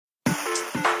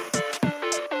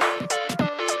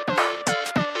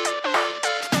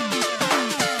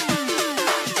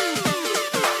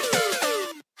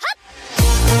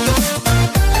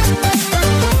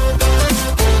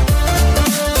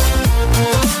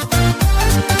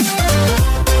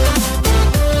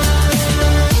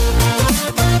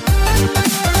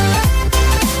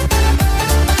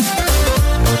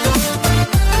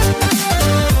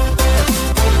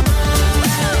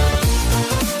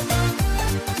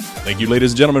Thank you,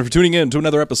 ladies and gentlemen, for tuning in to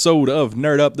another episode of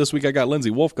Nerd Up. This week I got Lindsay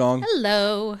Wolfgong.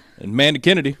 Hello. And Mandy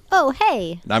Kennedy. Oh,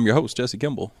 hey. And I'm your host, Jesse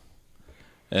Kimball.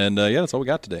 And yeah, that's all we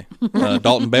got today.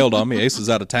 Dalton bailed on me. Ace is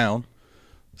out of town.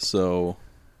 So,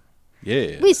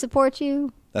 yeah. We support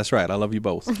you. That's right. I love you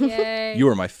both. Yay. You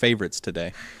are my favorites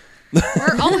today.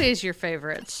 We're always your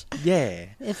favorites. Yeah.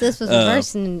 If this was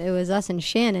reversed and it was us and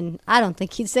Shannon, I don't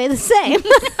think he'd say the same.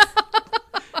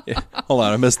 Yeah. Hold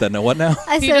on, I missed that. Now, what now?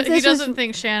 I He said, if this doesn't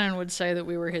think Shannon would say that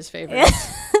we were his favorites.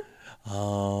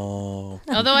 Oh.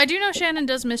 Although I do know Shannon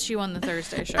does miss you on the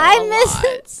Thursday show. I miss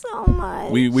it so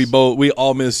much. We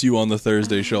all miss you on the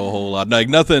Thursday show a whole lot. Like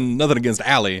nothing against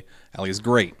Allie. Allie's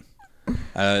great.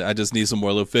 I just need some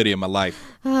more Lufity in my life.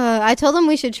 I told him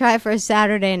we should try for a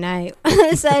Saturday night.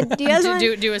 I said, do you guys want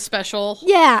do a special?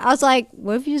 Yeah, I was like,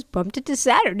 what if you just bumped it to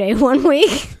Saturday one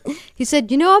week? He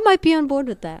said, I might be on board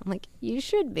with that. I'm like, you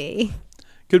should be.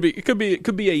 It could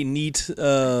be a neat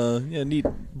neat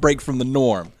break from the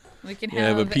norm. We can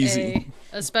have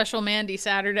a special Mandy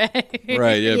Saturday.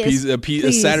 Right, yeah, Yes,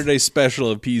 a Saturday special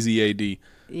of PZAD.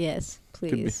 Yes,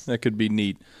 please. That could be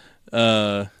neat.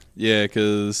 Yeah,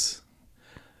 because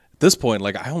at this point,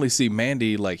 like, I only see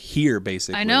Mandy, like, here,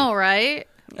 basically. I know, right?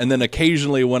 And then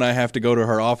occasionally when I have to go to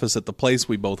her office at the place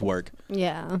we both work.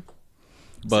 Yeah.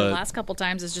 But So the last couple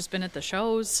times it's just been at the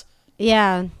shows.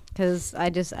 Yeah, because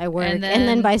I work. And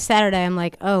then by Saturday, I'm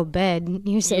like, oh, bed,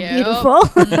 you're so beautiful.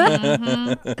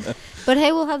 Mm-hmm. But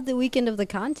hey, we'll have the weekend of the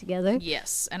con together.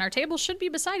 Yes, and our tables should be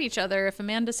beside each other if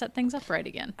Amanda set things up right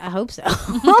again. I hope so.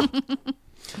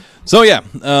 So yeah,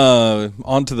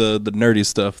 on to the nerdy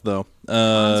stuff though.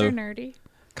 Cons are nerdy.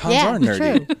 Cons Yeah, are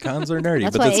nerdy. true. Cons are nerdy.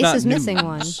 That's but why that's Ace not is news. missing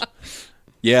one.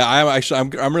 Yeah,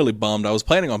 I'm really bummed. I was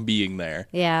planning on being there.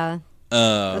 Yeah.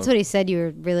 That's what he said you were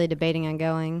really debating on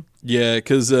going. Yeah,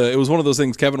 because it was one of those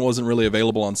things. Kevin wasn't really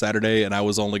available on Saturday, and I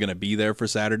was only going to be there for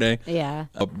Saturday. Yeah.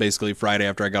 Basically, Friday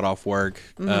after I got off work,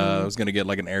 I was going to get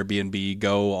like an Airbnb,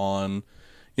 go on,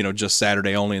 just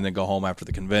Saturday only, and then go home after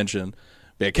the convention.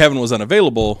 But yeah, Kevin was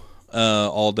unavailable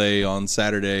all day on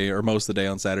Saturday, or most of the day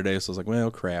on Saturday. So I was like,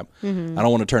 well, crap. I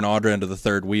don't want to turn Audra into the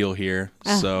third wheel here.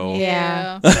 So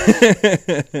Yeah.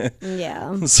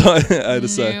 Yeah. so I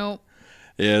decided. Nope.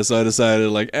 Yeah, so I decided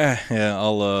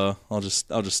I'll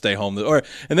just stay home.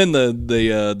 And then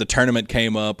the tournament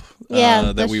came up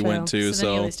that that's we true. went to. So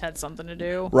then you at least had something to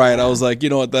do. Right, I was like, you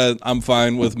know what, that I'm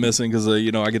fine with missing because I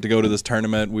get to go to this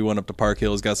tournament. We went up to Park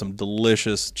Hills, got some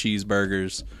delicious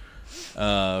cheeseburgers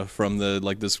from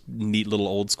this neat little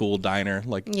old school diner,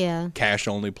 Yeah. cash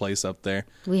only place up there.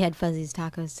 We had Fuzzy's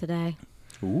tacos today.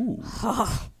 Ooh.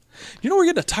 We're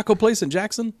getting a taco place in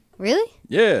Jackson? Really?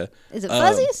 Yeah. Is it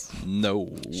Fuzzy's?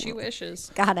 No. She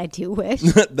wishes. God, I do wish.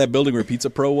 That building where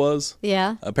Pizza Pro was?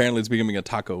 Yeah. Apparently it's becoming a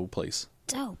taco place.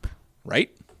 Dope.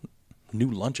 Right? New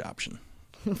lunch option.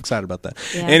 I'm excited about that.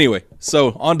 Yeah. Anyway,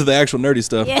 so on to the actual nerdy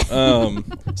stuff. Yeah.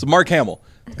 So Mark Hamill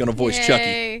is going to voice Chucky.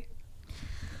 Yay.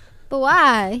 But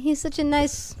why? He's such a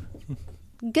nice,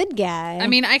 good guy. I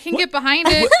mean, I can get behind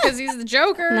it because he's the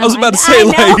Joker. I was about to say,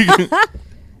 like,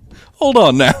 hold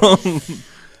on now.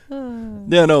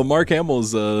 Yeah, no, Mark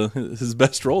Hamill's his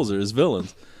best roles are his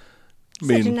villains. I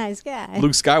such a mean, nice guy.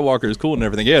 Luke Skywalker is cool and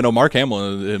everything. Yeah, no, Mark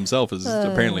Hamill himself is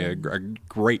apparently a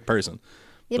great person.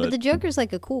 Yeah, but the Joker's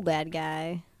like a cool bad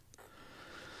guy.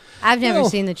 I've never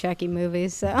seen the Chucky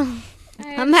movies, so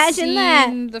imagine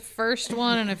that. The first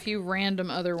one and a few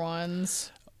random other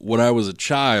ones. When I was a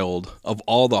child, of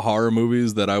all the horror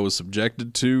movies that I was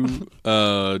subjected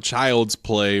to, Child's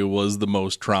Play was the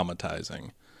most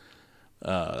traumatizing.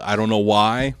 I don't know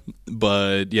why,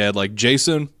 but yeah, like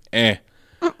Jason,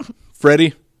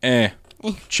 Freddy,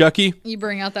 Chucky. You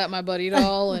bring out that My Buddy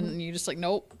doll and you just like,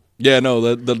 nope. Yeah,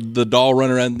 no, the doll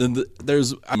running around.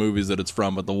 There's movies that it's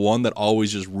from, but the one that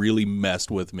always just really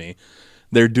messed with me.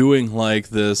 They're doing like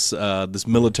this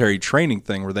military training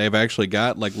thing where they've actually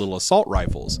got like little assault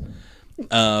rifles,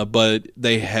 but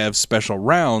they have special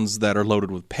rounds that are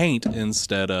loaded with paint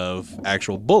instead of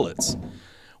actual bullets.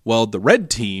 Well, the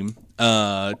red team,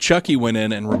 Chucky went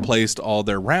in and replaced all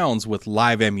their rounds with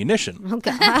live ammunition.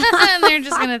 Okay. And they're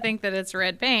just going to think that it's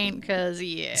red paint because,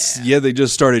 Yeah, they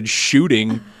just started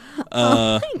shooting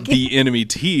the enemy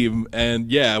team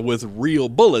and with real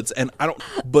bullets. And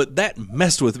but that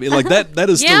messed with me. Like that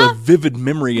is still a vivid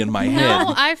memory in my head.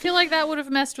 No, I feel like that would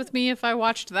have messed with me if I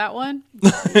watched that one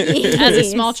as a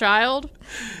small child.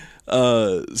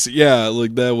 So yeah,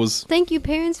 like that was. Thank you,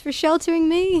 parents, for sheltering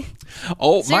me.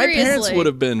 Oh, Seriously. my parents would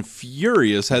have been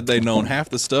furious had they known half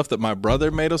the stuff that my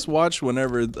brother made us watch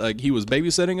whenever like he was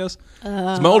babysitting us.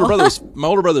 'Cause my older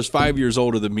brother's 5 years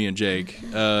older than me and Jake.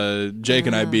 Jake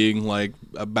and I being like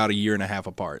about a year and a half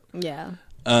apart. Yeah.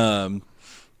 That's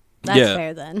yeah.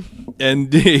 fair then.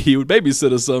 And he would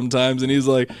babysit us sometimes, and he's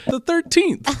like, the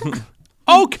 13th.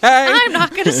 Okay. I'm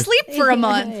not going to sleep for a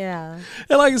month. Yeah.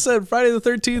 And like I said, Friday the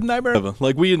 13th, Nightmare.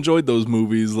 Like, we enjoyed those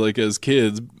movies, like, as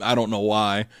kids. I don't know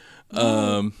why.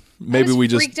 Maybe we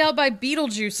just freaked out by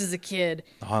Beetlejuice as a kid.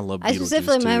 Oh, I love Beetlejuice I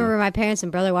specifically remember my parents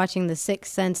and brother watching The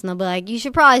Sixth Sense, and they'll be like, "You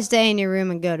should probably stay in your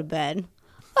room and go to bed."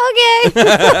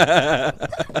 Okay.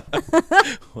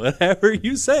 Whatever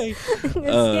you say. It's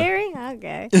scary?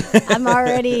 Okay. I'm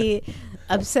already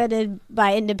upsetted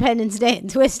by Independence Day and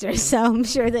Twister, so I'm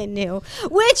sure they knew.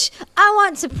 Which I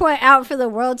want to point out for the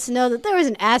world to know that there was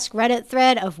an Ask Reddit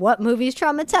thread of what movies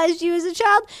traumatized you as a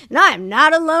child, and I am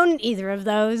not alone in either of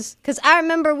those. Because I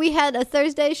remember we had a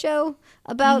Thursday show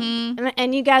about,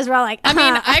 and you guys were all like, I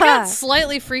mean, I got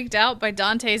slightly freaked out by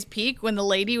Dante's Peak when the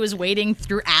lady was wading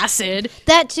through acid.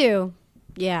 That too.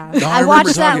 Yeah. No, I remember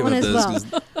watched that talking one about as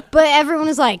this, well. But everyone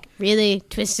was like, really?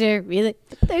 Twister? Really?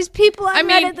 There's people on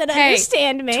Reddit that hey,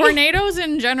 understand me. Tornadoes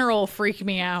in general freak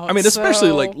me out. I mean, especially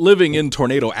so- like living in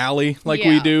Tornado Alley like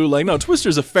we Yeah. do. Like, no,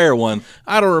 Twister's a fair one.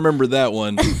 I don't remember that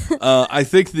one. I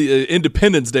think the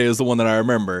Independence Day is the one that I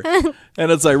remember.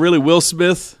 And it's like, really, Will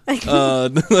Smith? I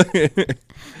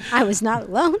was not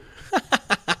alone.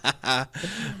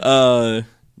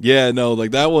 Yeah, no,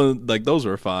 like that one, like those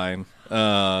were fine.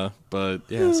 But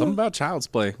yeah, something about Child's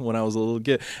Play when I was a little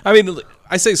kid. I mean,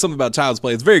 I say something about Child's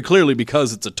Play. It's very clearly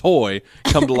because it's a toy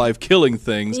come to life killing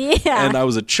things. Yeah. And I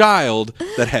was a child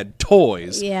that had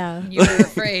toys. Yeah. You were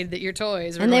afraid that your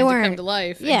toys were And they going to weren't come to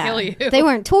life yeah, and kill you. They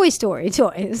weren't Toy Story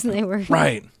toys. They were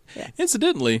Right. Yeah.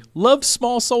 Incidentally, loved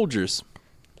Small Soldiers.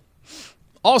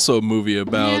 Also a movie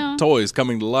about Yeah. toys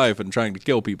coming to life and trying to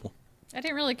kill people. I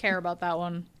didn't really care about that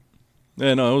one.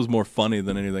 Yeah, no, it was more funny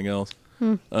than anything else.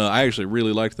 I actually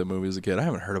really liked that movie as a kid.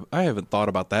 I haven't thought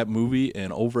about that movie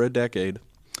in over a decade.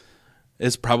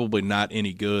 It's probably not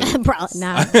any good. probably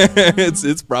not.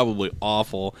 It's probably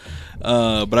awful.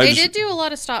 But They did do a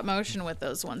lot of stop motion with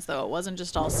those ones, though. It wasn't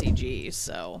just all CG,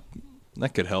 so...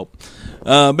 that could help.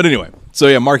 But anyway, so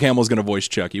yeah, Mark Hamill's going to voice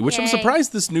Chucky, which I'm Yay.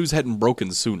 surprised this news hadn't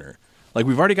broken sooner. Like,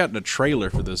 we've already gotten a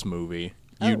trailer for this movie.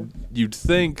 You'd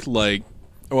think, like,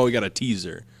 well, we got a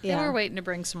teaser. They were waiting to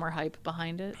bring some more hype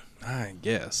behind it. I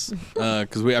guess.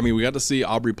 Because we got to see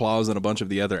Aubrey Plaza and a bunch of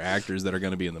the other actors that are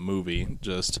going to be in the movie.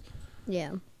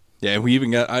 Yeah. Yeah, we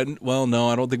even got, I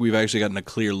don't think we've actually gotten a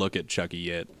clear look at Chucky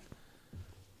yet.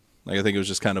 Like, I think it was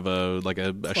just kind of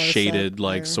a shaded,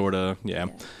 like, sort of, yeah.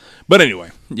 But anyway,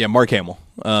 yeah, Mark Hamill.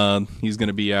 He's going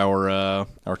to be our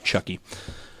Chucky.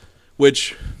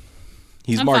 Which,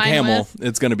 he's I'm Mark fine Hamill. with.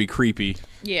 It's going to be creepy.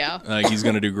 Yeah. He's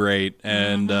going to do great.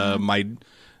 And my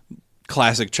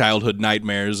classic childhood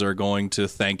nightmares are going to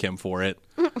thank him for it.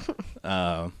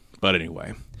 But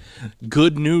anyway.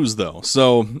 Good news, though.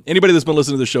 So, anybody that's been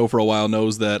listening to the show for a while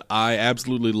knows that I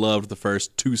absolutely loved the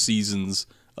first 2 seasons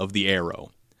of The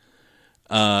Arrow.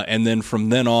 And then from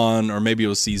then on, or maybe it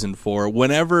was season 4,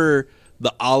 whenever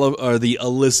the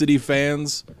Olicity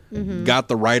fans got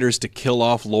the writers to kill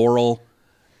off Laurel,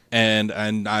 and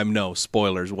I'm no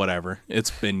spoilers, whatever.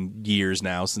 It's been years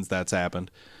now since that's happened.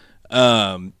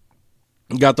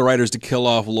 Got the writers to kill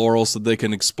off Laurel so they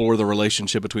can explore the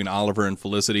relationship between Oliver and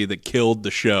Felicity that killed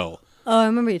the show. Oh, I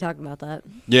remember you talking about that.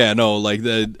 Yeah, no, like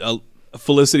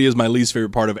Felicity is my least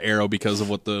favorite part of Arrow because of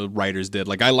what the writers did.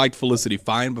 Like, I liked Felicity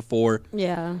fine before.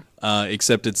 Yeah.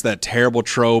 Except it's that terrible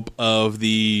trope of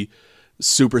the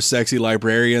super sexy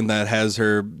librarian that has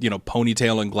her,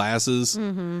 ponytail and glasses.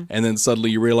 And then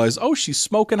suddenly you realize, oh, she's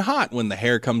smoking hot when the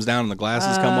hair comes down and the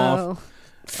glasses come off.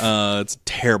 It's a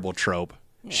terrible trope.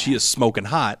 Yeah. She is smoking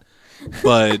hot,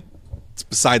 but it's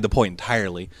beside the point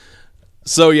entirely.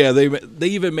 So yeah, they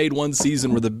even made one season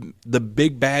where the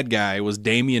big bad guy was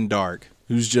Damien Dark,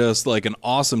 who's just like an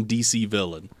awesome DC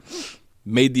villain.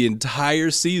 Made the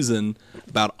entire season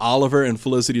about Oliver and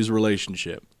Felicity's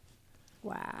relationship.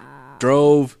 Wow.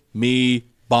 Drove me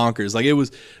bonkers. Like, it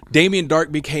was Damien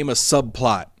Dark became a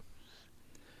subplot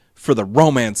for the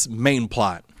romance main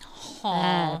plot.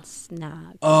 That's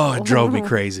not. Oh, it drove me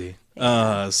crazy.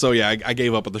 So yeah, I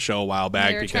gave up with the show a while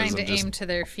back They're because trying to aim to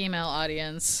their female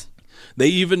audience. They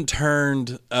even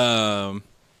turned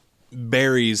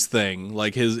Barry's thing,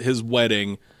 like his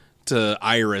wedding, to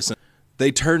Iris.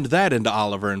 They turned that into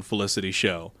Oliver and Felicity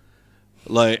show.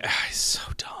 Like, so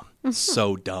dumb.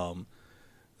 So dumb.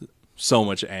 So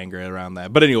much anger around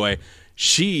that. But anyway,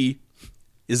 she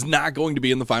is not going to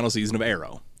be in the final season of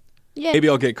Arrow. Yeah. Maybe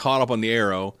I'll get caught up on the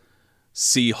Arrow,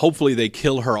 hopefully they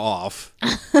kill her off,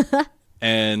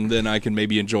 and then I can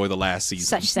maybe enjoy the last season.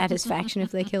 Such satisfaction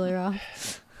if they kill her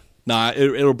off. Nah,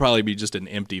 it'll probably be just an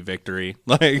empty victory.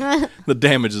 Like, the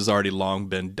damage has already long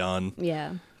been done.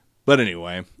 Yeah. But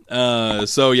anyway,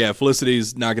 so yeah,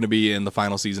 Felicity's not going to be in the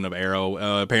final season of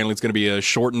Arrow. Apparently, it's going to be a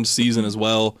shortened season as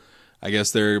well. I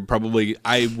guess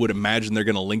I would imagine they're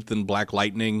going to lengthen Black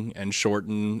Lightning and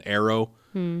shorten Arrow.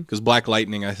 Because Black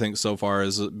Lightning, I think, so far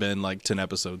has been like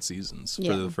 10-episode seasons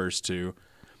for the first two.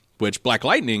 Which Black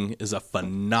Lightning is a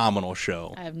phenomenal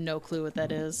show. I have no clue what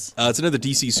that is. It's another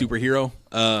DC superhero.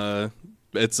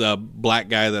 It's a black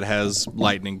guy that has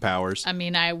lightning powers. I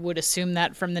mean, I would assume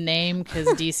that from the name because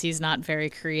DC's not very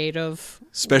creative,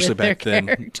 especially back then.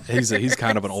 Characters. He's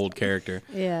kind of an old character.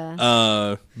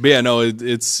 Yeah. But yeah, no,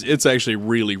 it's actually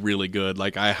really, really good.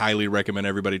 Like, I highly recommend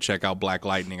everybody check out Black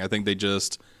Lightning. I think they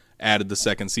just added the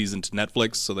second season to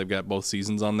Netflix, so they've got both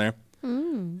seasons on there.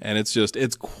 And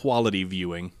it's quality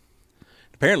viewing.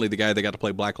 Apparently, the guy that got to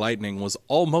play Black Lightning was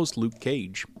almost Luke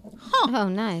Cage. Huh. Oh,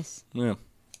 nice. Yeah.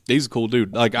 He's a cool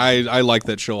dude. Like, I like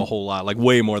that show a whole lot. Like,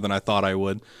 way more than I thought I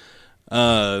would.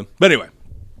 But anyway.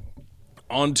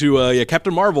 On to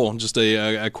Captain Marvel. Just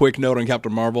a quick note on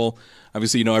Captain Marvel.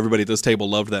 Obviously, everybody at this table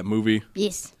loved that movie.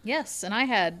 Yes. Yes, and I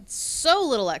had so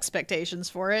little expectations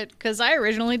for it because I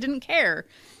originally didn't care,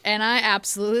 and I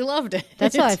absolutely loved it.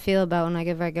 That's how I feel about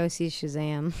whenever I go see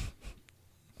Shazam.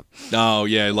 Oh,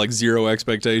 yeah, like zero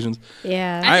expectations.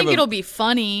 Yeah. I think it'll be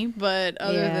funny, but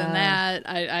other than that,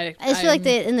 I just feel like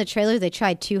in the trailer they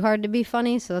tried too hard to be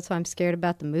funny, so that's why I'm scared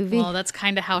about the movie. Well, that's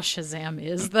kind of how Shazam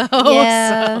is, though.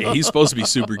 Yeah. Yeah, he's supposed to be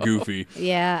super goofy.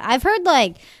 Yeah. I've heard,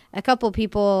 like, a couple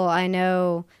people I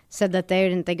know said that they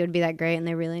didn't think it would be that great, and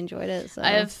they really enjoyed it. So.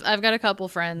 I've got a couple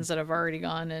friends that have already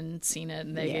gone and seen it,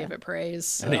 and they gave it praise.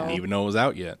 So. I didn't even know it was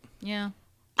out yet. Yeah.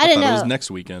 I didn't thought know. It was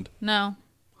next weekend. No.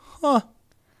 Huh.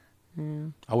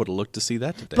 I would have looked to see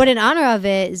that today. But in honor of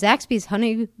it, Zaxby's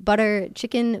honey butter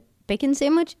chicken bacon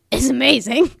sandwich is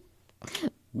amazing.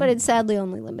 But it's sadly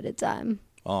only limited time.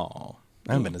 Oh,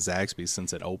 I haven't been to Zaxby's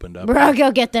since it opened up. Bro,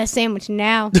 go get that sandwich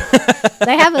now.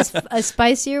 They have a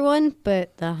spicier one,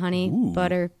 but the honey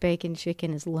butter bacon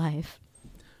chicken is life.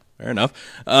 Fair enough.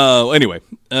 Anyway,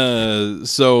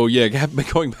 so yeah,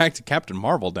 going back to Captain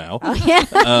Marvel now. Oh yeah.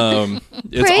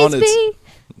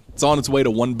 It's on its way to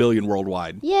 1 billion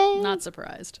worldwide. Yay. Not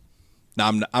surprised.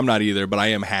 No, I'm not either, but I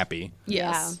am happy.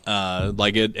 Yes.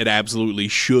 Like it absolutely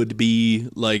should be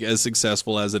like as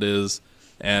successful as it is,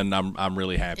 and I'm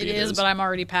really happy. It is, but I'm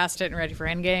already past it and ready for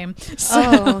Endgame.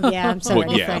 So. Oh yeah, I'm so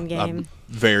ready for Endgame. I'm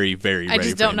very, very ready. I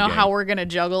just don't know how we're gonna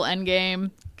juggle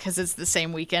Endgame because it's the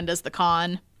same weekend as the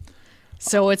con.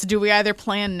 So do we either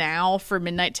plan now for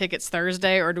midnight tickets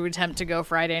Thursday, or do we attempt to go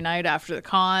Friday night after the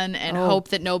con and hope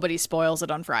that nobody spoils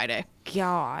it on Friday?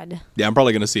 God. Yeah, I'm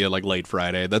probably going to see it like late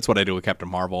Friday. That's what I do with Captain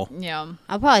Marvel. Yeah.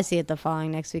 I'll probably see it the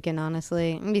following next weekend,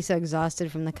 honestly. I'm going to be so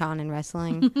exhausted from the con and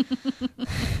wrestling.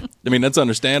 I mean, that's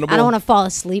understandable. I don't want to fall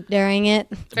asleep during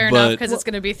it. Fair enough, because it's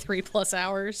going to be 3+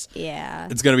 hours. Yeah.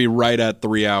 It's going to be right at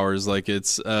 3 hours. Like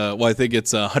it's, I think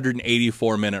it's a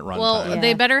 184-minute runtime. Well,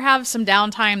 they better have some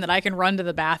downtime that I can run to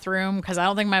the bathroom, because I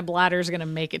don't think my bladder's going to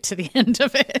make it to the end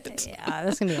of it. Yeah,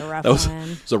 that's going to be a rough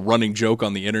one. It's a running joke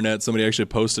on the internet. Somebody actually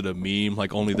posted a meme,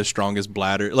 like only the strongest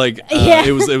bladder. Like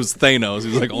it was Thanos. He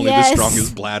was like only the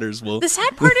strongest bladders will. The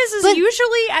sad part is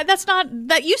usually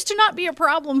that used to not be a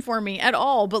problem for me at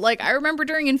all. But like I remember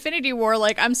during Infinity War,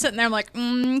 like I'm sitting there, I'm like,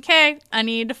 okay, I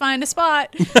need to find a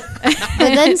spot. But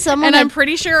then and I'm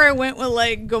pretty sure I went with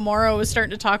like Gamora was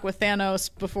starting to talk with Thanos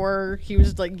before he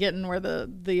was like getting where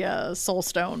the Soul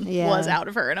Stone was out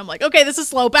of her, and I'm like, okay, this is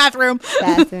slow bathroom.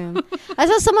 I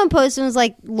saw someone post and was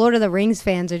like, Lord of the Rings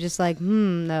fans are just like,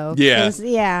 no.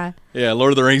 Yeah. Yeah,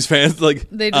 Lord of the Rings fans like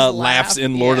they just laughs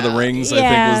in Lord of the Rings. I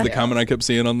think was the comment I kept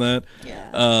seeing on that.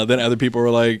 Yeah. Then other people were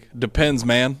like, "Depends,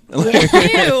 man."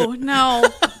 Ew, no.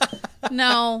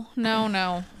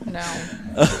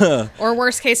 Or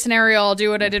worst case scenario, I'll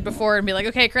do what I did before and be like,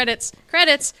 okay, credits,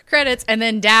 and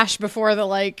then dash before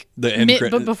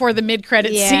before the mid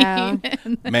credit scene.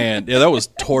 Man, yeah, that was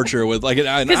torture. With like,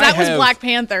 because that was Black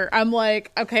Panther. I'm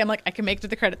like, okay, I can make it to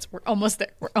the credits. We're almost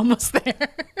there.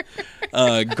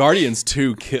 Guardians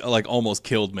 2 almost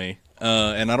killed me.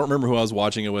 And I don't remember who I was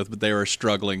watching it with, but they were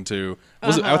struggling to.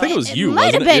 I think it was you.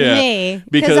 Might have been me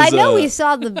because I know we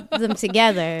saw them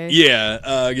together.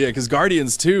 Yeah, because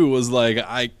Guardians 2 was like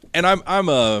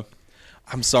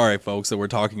I'm sorry, folks, that we're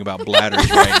talking about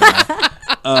bladders right now.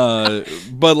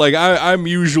 But like I'm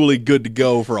usually good to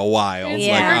go for a while. It's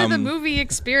part of the movie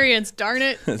experience, darn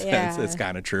it. It's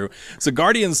kind of true. So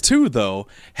Guardians 2 though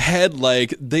had I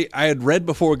had read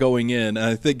before going in, and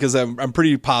I think because I'm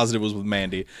pretty positive it was with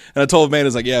Mandy, and I told Mandy,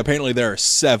 it's like, yeah, apparently there are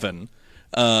 7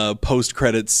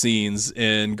 post-credit scenes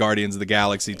in Guardians of the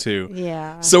Galaxy 2.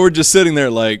 Yeah. So we're just sitting there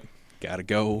like, gotta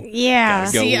go. Yeah.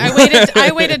 Gotta go. See,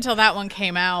 I waited till that one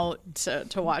came out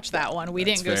to watch that one. We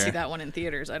didn't go fair. see that one in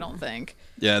theaters, I don't think.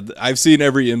 Yeah, I've seen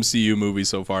every MCU movie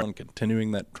so far. I'm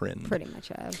continuing that trend. Pretty much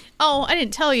have. Oh, I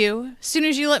didn't tell you. As soon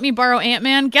as you let me borrow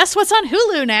Ant-Man, guess what's on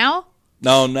Hulu now?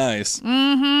 Oh, nice.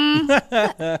 Mm-hmm.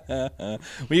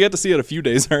 We got to see it a few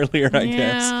days earlier, I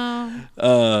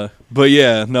guess. But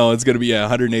yeah, no, it's going to be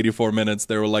 184 minutes.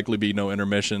 There will likely be no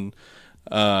intermission.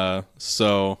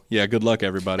 So yeah, good luck,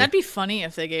 everybody. That'd be funny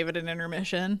if they gave it an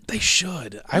intermission. They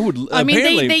should. I would. I mean,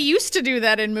 apparently, they used to do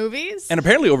that in movies. and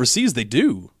apparently overseas they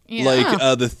do. Yeah.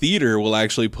 Like the theater will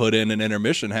actually put in an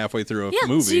intermission halfway through a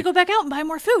movie. So you go back out and buy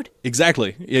more food.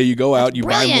 Exactly. Yeah, you go out, you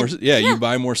buy more. brilliant. Yeah, you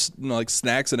buy more like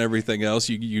snacks and everything else.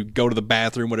 You go to the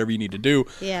bathroom, whatever you need to do.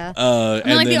 Yeah. And I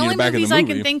mean, like then the only you're back in the movies movie.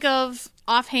 I can think of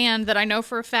offhand that I know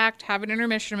for a fact have an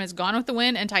intermission is Gone with the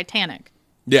Wind and Titanic.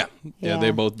 Yeah, Yeah. they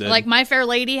both did. Like My Fair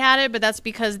Lady had it, but that's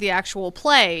because the actual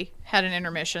play had an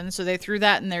intermission, so they threw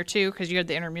that in there too because you had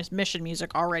the intermission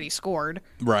music already scored.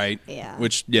 Right. Yeah.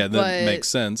 Which that But- makes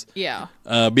sense. Yeah.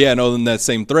 But yeah, no, in that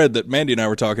same thread that Mandy and I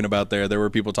were talking about there were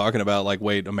people talking about like,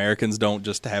 wait, Americans don't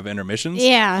just have intermissions?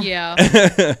 Yeah. Yeah.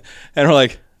 And we're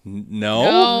like,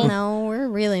 no. No, we're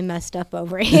really messed up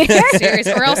over here. Serious.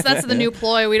 Or else that's the new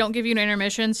ploy. We don't give you an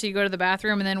intermission, so you go to the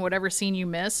bathroom, and then whatever scene you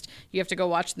missed, you have to go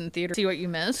watch it in the theater, see what you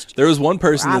missed. There was one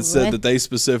person that said Probably. that they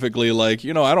specifically like,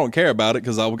 I don't care about it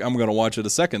because I'm going to watch it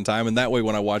a second time, and that way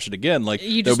when I watch it again, like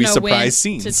You there'll just be know surprise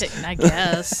when scenes. to I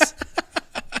guess.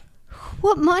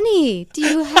 What money do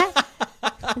you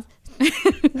have?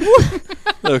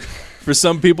 Look, for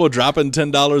some people, dropping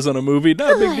 $10 on a movie,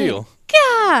 not a big deal.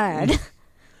 God.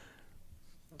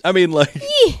 I mean, like,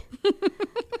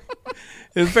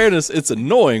 in fairness, it's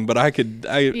annoying, but I could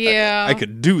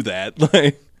do that.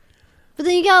 Like, But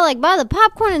then you gotta like buy the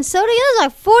popcorn and soda. It's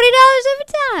like $40 every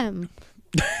time.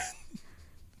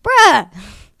 Bruh.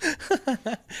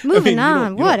 Moving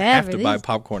on. you don't Whatever. have to buy These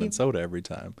popcorn and people- soda every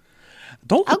time.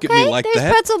 Don't look Okay, at me like there's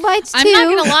that. pretzel bites too. I'm not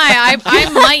gonna lie, I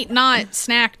might not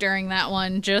snack during that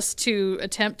one just to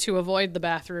attempt to avoid the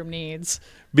bathroom needs.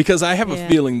 Because I have a Yeah.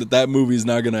 feeling that movie's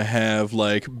not going to have,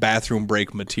 like, bathroom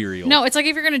break material. No, it's like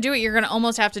if you're gonna do it, you're gonna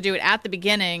almost have to do it at the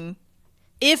beginning,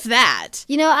 if that.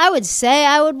 You know, I would say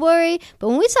I would worry, but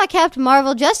when we saw Captain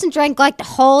Marvel, Justin drank like the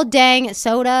whole dang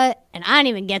soda, and I didn't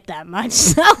even get that much,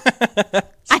 so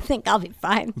I think I'll be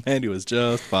fine. Mandy was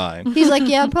just fine. He's like,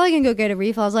 yeah, I'm probably gonna go get a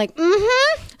refill. I was like,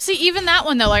 mm-hmm. See, even that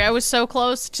one though, like I was so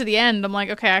close to the end, I'm like,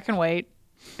 okay, I can wait.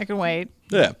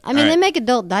 Yeah. I mean, they make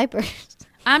adult diapers.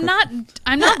 I'm not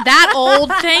that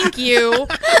old, thank you.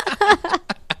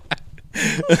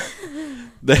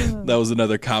 That was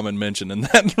another common mention in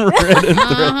that Reddit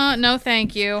thread. No,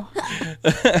 thank you.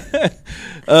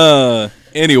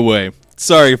 Anyway,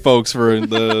 sorry, folks, for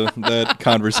that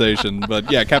conversation.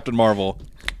 But yeah, Captain Marvel,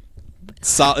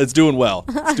 it's doing well.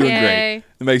 It's doing Yay. great.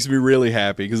 It makes me really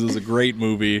happy because it was a great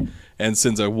movie and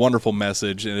sends a wonderful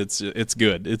message, and it's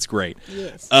good. It's great.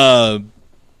 Yes.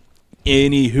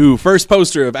 Anywho, first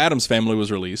poster of Addams Family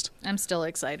was released. I'm still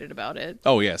excited about it.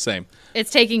 Oh yeah, same. It's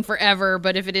taking forever,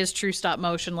 but if it is true stop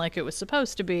motion like it was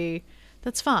supposed to be,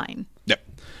 that's fine. Yep.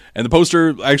 And the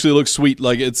poster actually looks sweet.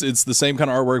 Like it's the same kind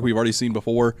of artwork we've already seen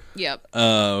before. Yep.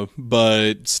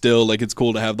 But still, like it's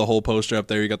cool to have the whole poster up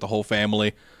there. You got the whole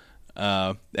family.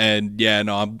 And yeah,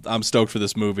 no, I'm stoked for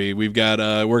this movie. We're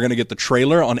gonna get the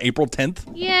trailer on April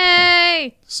 10th.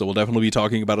 Yay! So we'll definitely be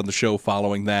talking about it on the show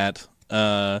following that.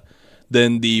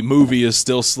 Then the movie is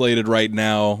still slated right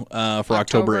now for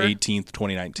October 18th,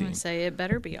 2019. I say it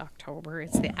better be October.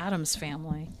 It's the Addams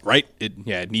Family. Right?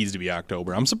 It needs to be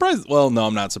October. I'm surprised. Well, no,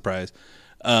 I'm not surprised.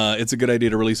 It's a good idea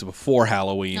to release it before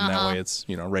Halloween. That way it's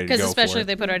ready to go. Because especially for if it.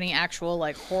 they put any actual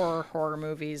like horror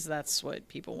movies, that's what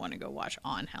people want to go watch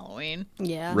on Halloween.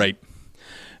 Yeah. Right.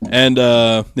 And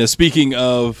now speaking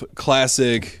of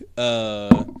classic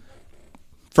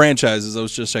franchises, I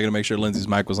was just checking to make sure Lindsay's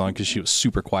mic was on because she was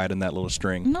super quiet in that little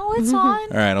string. No, it's on. All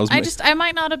right, I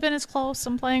might not have been as close.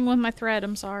 I'm playing with my thread.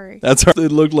 I'm sorry. That's how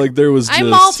it looked like there was just. I'm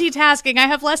multitasking. I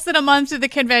have less than a month to the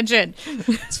convention.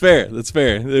 It's fair. That's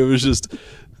fair. There's just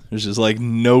like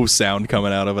no sound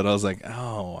coming out of it. I was like,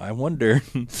 oh, I wonder.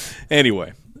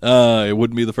 Anyway, it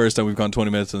wouldn't be the first time we've gone 20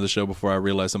 minutes into the show before I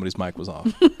realized somebody's mic was off.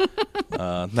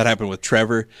 That happened with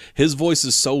Trevor. His voice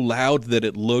is so loud that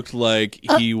it looked like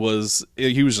he was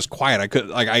just quiet.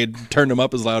 I turned him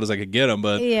up as loud as I could get him,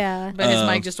 but Yeah. But his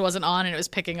mic just wasn't on, and it was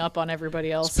picking up on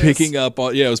everybody else's. it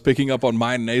was picking up on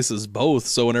mine and Ace's both.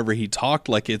 So whenever he talked,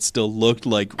 like it still looked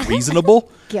like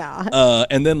reasonable. God.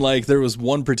 And then like there was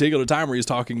one particular time where he was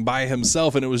talking by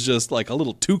himself, and it was just like a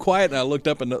little too quiet. And I looked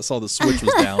up and saw the switch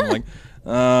was down. I'm like,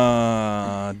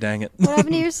 dang it. What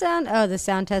happened to your sound? Oh, the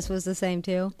sound test was the same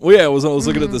too. Well, yeah, I was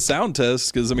looking at the sound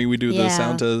test because I mean we do the Yeah.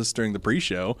 sound test during the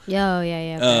pre-show. Oh,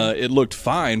 yeah. It looked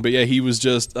fine, but yeah, he was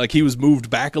just like he was moved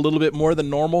back a little bit more than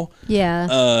normal. Yeah.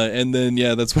 And then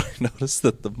yeah, that's when I noticed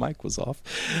that the mic was off.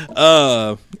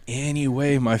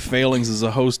 Anyway, my failings as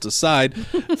a host aside,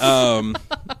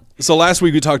 so last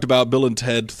week we talked about Bill and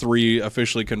Ted 3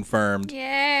 officially confirmed.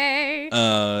 Yay!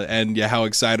 And yeah, how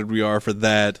excited we are for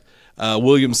that.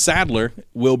 William Sadler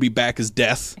will be back as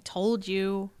Death. I told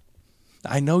you.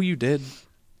 I know you did.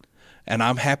 And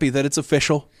I'm happy that it's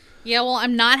official. Yeah, well,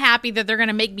 I'm not happy that they're going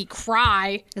to make me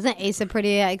cry. Isn't Asa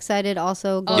pretty excited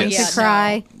also going Yes. to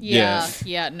cry?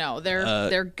 No.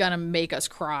 They're going to make us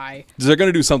cry. They're going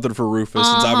to do something for Rufus,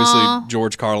 since obviously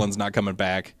George Carlin's not coming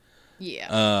back.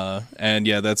 Yeah. And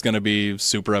yeah, that's going to be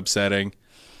super upsetting.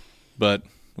 But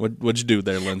what'd you do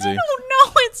there, Lindsay? I don't know.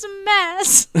 It's a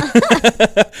mess.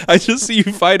 I just see you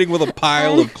fighting with a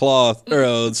pile of cloth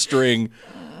or string.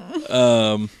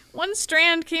 One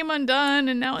strand came undone,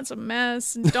 and now it's a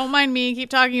mess. And don't mind me. Keep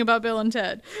talking about Bill and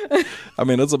Ted. I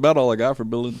mean, that's about all I got for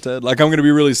Bill and Ted. Like, I'm going to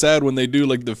be really sad when they do,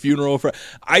 like, the funeral.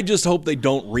 I just hope they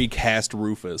don't recast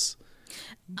Rufus.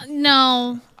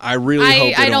 No. I really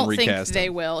hope they I don't recast think they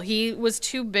him. will. He was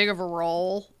too big of a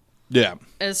role. Yeah.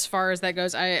 As far as that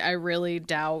goes, I really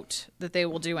doubt that they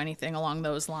will do anything along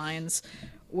those lines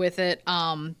with it.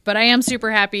 But I am super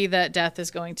happy that Death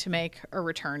is going to make a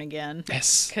return again.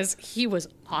 Yes. Because he was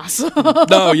awesome.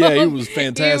 No, yeah, he was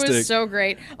fantastic. He was so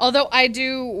great. Although I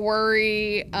do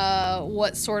worry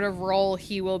what sort of role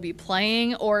he will be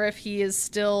playing, or if he is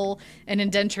still an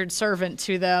indentured servant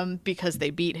to them because they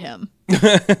beat him.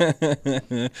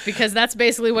 Because that's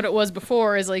basically what it was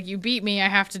before, is like, you beat me, I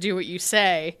have to do what you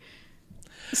say.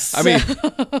 I mean,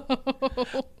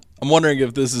 I'm wondering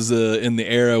if this is in the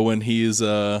era when he's.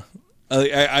 I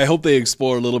hope they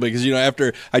explore a little bit because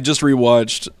after I just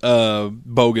rewatched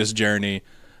Bogus Journey,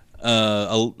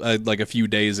 like a few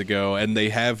days ago, and they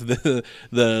have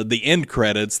the end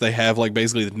credits. They have like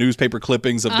basically the newspaper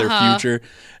clippings of their future,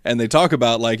 and they talk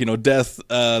about like Death.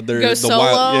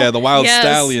 The Wild Yes.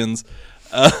 Stallions.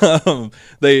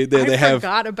 They I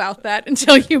forgot about that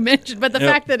until you mentioned, but the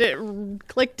fact that it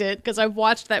clicked it, because I've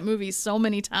watched that movie so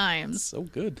many times. So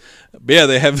good. But yeah,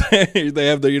 they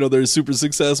have their super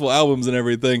successful albums and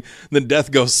everything. Then Death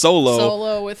goes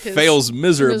solo with his fails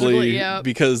miserably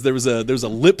because there was a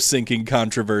lip syncing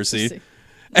controversy.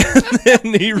 And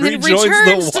then he rejoins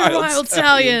the Wild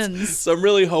Stallions. So I'm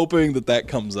really hoping that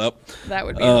comes up. That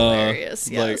would be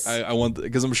hilarious. Yes. Like I want,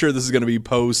 because I'm sure this is going to be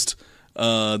post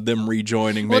them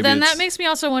rejoining. Well, maybe then that makes me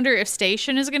also wonder if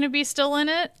Station is going to be still in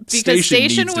it, because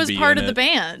Station was part of the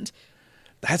band.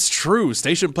 That's true.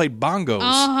 Station played bongos.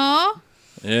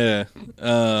 Yeah.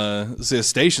 So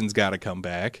Station's got to come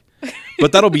back,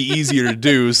 but that'll be easier to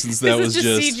do since that was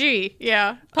just CG.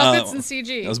 Yeah, puppets and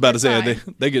CG. I was about to say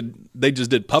they just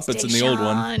did puppets in the old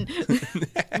one.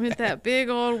 With that big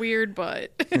old weird butt.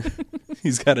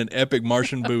 He's got an epic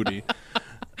Martian booty.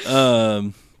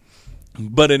 But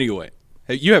anyway.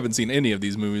 Hey, you haven't seen any of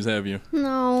these movies, have you?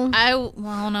 No.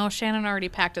 No, Shannon already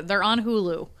packed it. They're on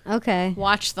Hulu. Okay.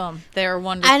 Watch them. They're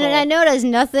wonderful. And I know there's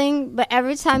nothing, but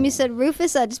every time you said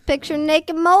Rufus, I just picture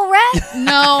naked mole rat.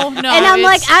 No. And I'm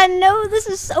like, I know this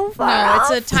is so far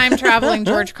off. No, it's a time-traveling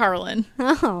George Carlin.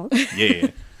 Oh. Yeah.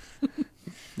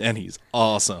 And he's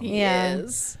awesome. Yeah.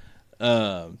 Yes.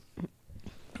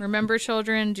 Remember,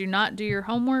 children, do not do your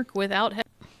homework without help.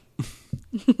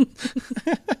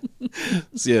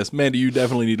 So yes, Mandy, you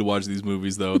definitely need to watch these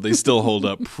movies, though. They still hold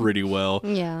up pretty well.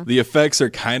 Yeah. The effects are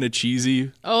kind of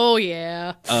cheesy. Oh,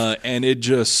 yeah. And it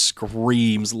just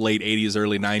screams late 80s,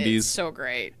 early 90s. It's so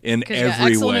great. In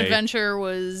every Excellent way. Adventure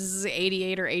was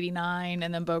 88 or 89,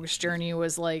 and then Bogus Journey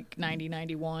was like 90,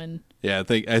 91. Yeah,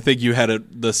 I think you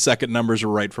had the second numbers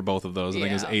were right for both of those. I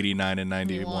think it was Yeah. 89 and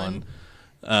 91.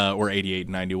 Or 88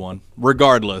 and 91.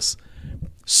 Regardless,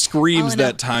 screams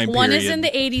that time period. One is in the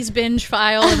 80s binge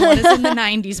file, and one is in the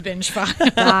 90s binge file.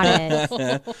 Got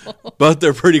it. But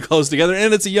they're pretty close together,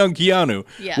 and it's a young Keanu,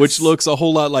 Yes. which looks a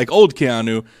whole lot like old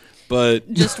Keanu,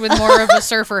 but Just with more of a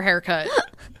surfer haircut.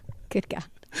 Good God.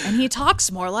 And he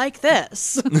talks more like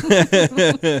this.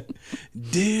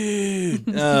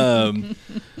 dude.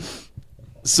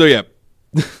 So yeah,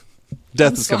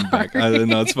 Death is coming back.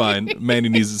 No, it's fine. Mandy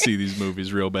needs to see these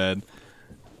movies real bad.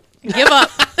 Give up.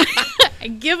 I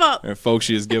give up. All right, folks,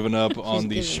 she has given up on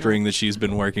the given string that she's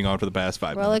been working on for the past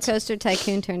 5 Roller minutes. Coaster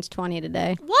Tycoon turns 20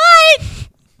 today. What?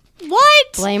 What?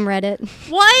 Blame Reddit.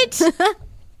 What?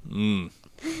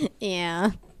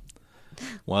 Yeah.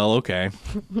 Well, okay.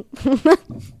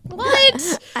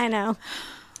 What? I know.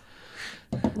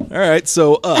 All right,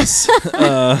 so Us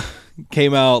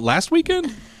came out last weekend?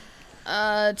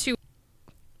 Two.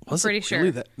 Was Pretty it sure.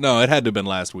 really that? No, it had to have been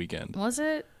last weekend. Was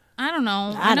it? I don't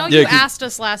know. I I know don't- you Yeah, 'cause- asked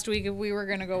us last week if we were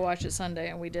going to go watch it Sunday,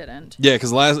 and we didn't. Yeah,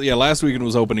 because last weekend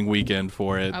was opening weekend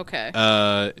for it. Okay.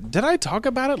 Did I talk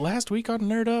about it last week on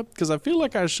Nerd Up? Because I feel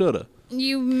like I should have.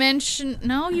 You mentioned...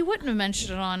 No, you wouldn't have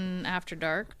mentioned it on After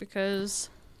Dark, because...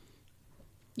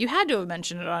 You had to have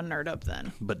mentioned it on Nerd Up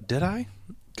then. But did I?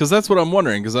 Because that's what I'm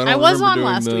wondering. Because I don't. I was remember on doing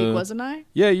last the... week, wasn't I?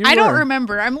 Yeah, you. I don't were.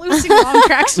 remember. I'm losing long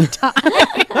tracks of time.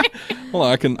 Hold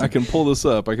on, I can pull this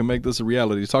up. I can make this a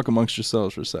reality. Talk amongst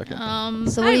yourselves for a second.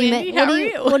 So Hi, what are you Mandy, how are what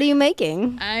you? what are you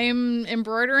making? I'm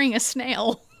embroidering a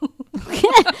snail.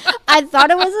 I thought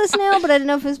it was a snail, but I didn't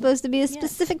know if it was supposed to be a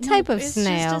specific type of it's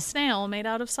snail. just a snail made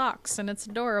out of socks, and it's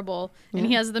adorable. And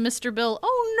he has the Mr. Bill,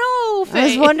 oh no, I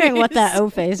was face. wondering what that O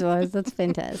face was. That's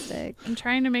fantastic. I'm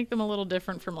trying to make them a little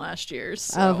different from last year's.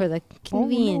 So. Oh, for the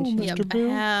convenience. Yep, I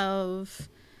have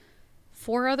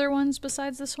 4 other ones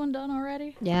besides this one done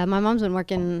already. Yeah, my mom's been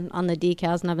working on the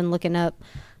decals, and I've been looking up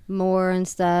more and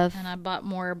stuff. And I bought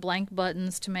more blank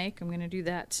buttons to make. I'm going to do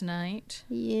that tonight.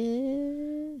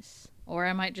 Yes. Or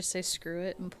I might just say screw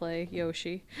it and play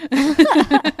Yoshi.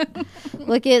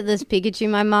 Look at this Pikachu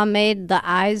my mom made. The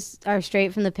eyes are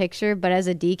straight from the picture, but as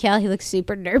a decal, he looks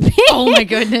super derpy. Oh my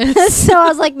goodness. So I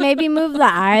was like, maybe move the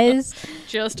eyes.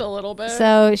 Just a little bit.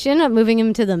 So she ended up moving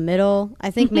him to the middle.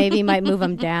 I think maybe might move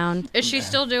him down. Is she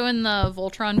still doing the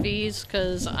Voltron Vs?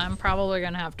 Because I'm probably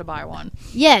going to have to buy one.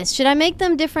 Yes. Should I make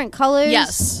them different colors?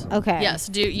 Yes. Okay. Yes.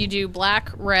 You do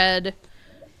black, red,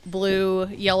 blue,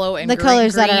 yellow, and The green,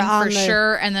 colors that are green on for the-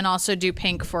 sure, and then also do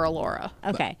pink for Alora.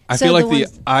 Okay. I So feel like the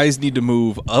ones- eyes need to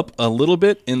move up a little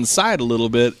bit, inside a little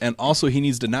bit, and also he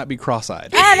needs to not be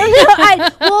cross-eyed. I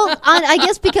don't know. I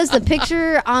guess because the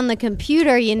picture on the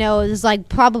computer, is like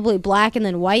probably black and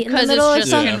then white in the Because middle it's or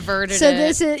just something. converted So it.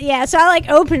 this is So I like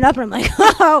open it up and I'm like,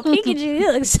 oh, Pikachu,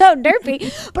 you look so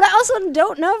derpy. But I also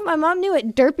don't know if my mom knew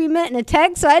what derpy meant in a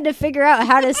text, so I had to figure out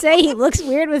how to say he looks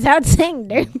weird without saying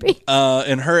derpy.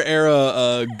 In her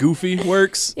era, Goofy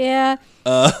works. Yeah.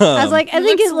 I was like, I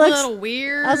think it a looks. little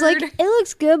weird. I was like, it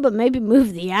looks good, but maybe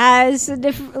move the eyes a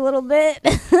little bit.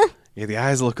 Yeah, the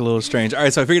eyes look a little strange. All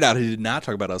right, so I figured out he did not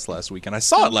talk about Us last weekend. I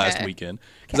saw it last Okay. weekend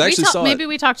because I actually saw maybe it.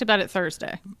 we talked about it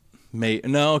Thursday.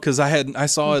 No, because I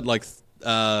saw it like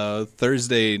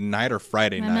Thursday night or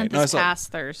Friday I night. meant No, I this saw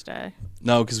past Thursday.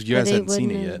 no, because you guys they hadn't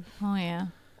seen it wouldn't yet. have- Oh yeah.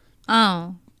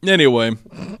 Oh. Anyway,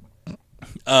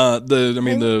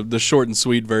 the short and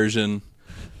sweet version.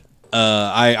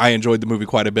 I enjoyed the movie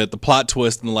quite a bit. The plot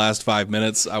twist in the last 5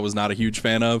 minutes, I was not a huge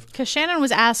fan of. Because Shannon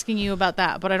was asking you about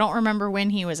that, but I don't remember when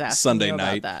he was asking Sunday you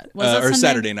night, about that. Was that or Sunday?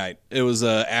 Saturday night. It was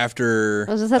after.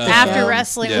 Was this at the After show?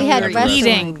 wrestling, Yeah, we had were wrestling.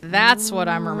 eating. That's what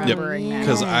I'm remembering now.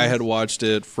 Because I had watched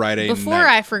it Friday Before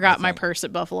night. I forgot my purse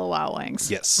at Buffalo Wild Wings.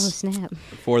 Oh, Yes, snap.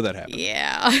 before that happened.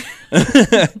 Yeah.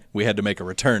 We had to make a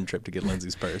return trip to get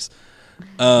Lindsay's purse.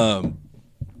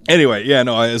 Anyway, yeah,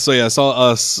 no. I saw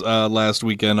Us last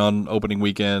weekend on opening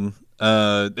weekend.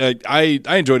 I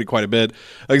enjoyed it quite a bit.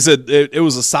 Like I said, it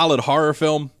was a solid horror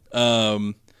film.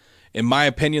 In my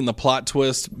opinion, the plot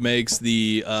twist makes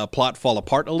the plot fall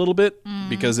apart a little bit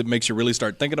because it makes you really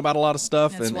start thinking about a lot of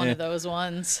stuff. It's and one of those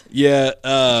ones. yeah,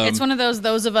 It's one of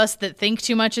those of us that think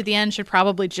too much at the end should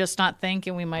probably just not think,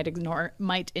 and we might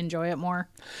enjoy it more.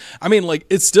 I mean, like,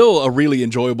 it's still a really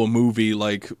enjoyable movie,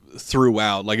 like,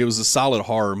 throughout. Like, it was a solid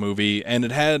horror movie, and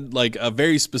it had, like, a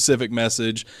very specific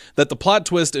message that the plot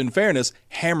twist, in fairness,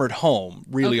 hammered home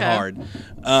really Okay.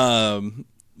 hard.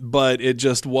 But it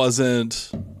just wasn't,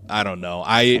 I don't know.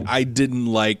 I didn't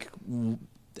like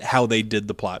how they did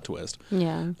the plot twist.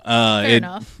 Yeah. Fair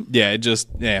enough. Yeah, it just,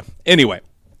 yeah. Anyway,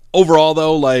 overall,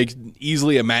 though, like,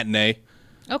 easily a matinee.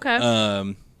 Okay.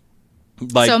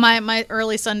 Like, so my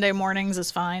early Sunday mornings is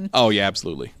fine. oh yeah,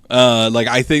 absolutely. Like,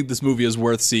 I think this movie is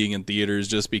worth seeing in theaters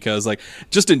just because, like,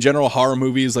 just in general, horror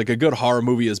movies, like, a good horror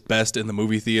movie is best in the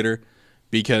movie theater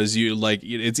because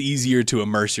it's easier to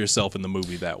immerse yourself in the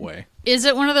movie that way. Is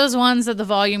it one of those ones that the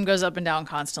volume goes up and down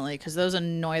constantly? Because those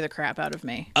annoy the crap out of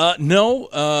me. No,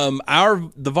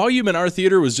 the volume in our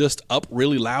theater was just up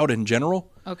really loud in general.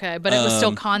 Okay, but it was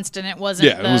still constant. It wasn't.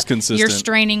 Yeah, it was consistent. You're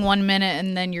straining 1 minute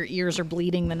and then your ears are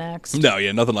bleeding the next. No,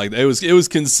 yeah, nothing like that. It was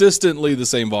consistently the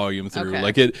same volume through. Okay.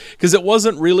 Like because it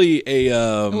wasn't really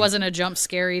a. It wasn't a jump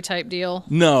scary type deal.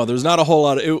 No, there's not a whole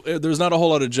lot of. There's not a whole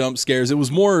lot of jump scares. It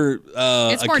was more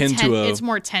akin to a. It's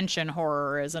more tension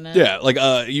horror, isn't it? Yeah, like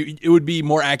it would be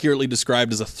more accurately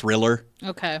described as a thriller.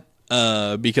 Okay.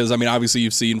 Because I mean, obviously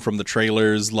you've seen from the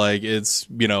trailers, like it's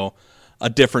a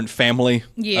different family.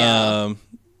 Yeah.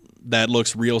 That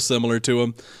looks real similar to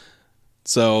him.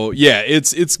 So yeah,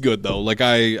 it's good though. Like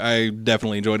I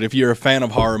definitely enjoyed it. If you're a fan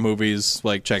of horror movies,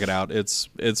 like check it out. It's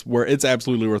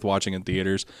absolutely worth watching in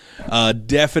theaters.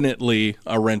 Definitely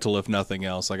a rental if nothing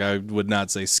else. Like I would not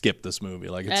say skip this movie.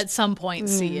 Like At some point,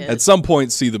 see it. At some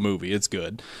point, see the movie. It's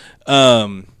good.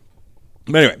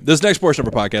 But anyway, this next portion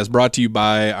of our podcast brought to you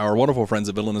by our wonderful friends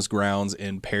at Villainous Grounds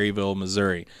in Perryville,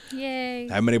 Missouri. Yay.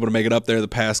 I haven't been able to make it up there the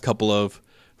past couple of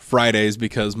Fridays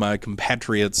because my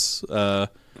compatriots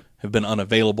have been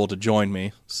unavailable to join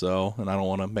me. And I don't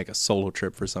want to make a solo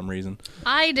trip for some reason.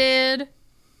 I did.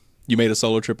 You made a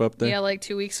solo trip up there? Yeah, like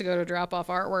 2 weeks ago to drop off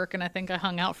artwork, and I think I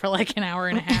hung out for like an hour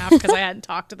and a half because I hadn't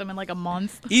talked to them in like a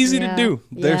month. Easy to do.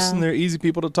 They're easy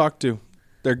people to talk to.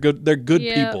 They're good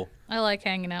people. I like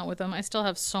hanging out with them. I still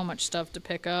have so much stuff to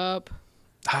pick up.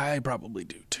 I probably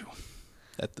do too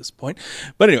at this point.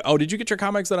 But anyway, did you get your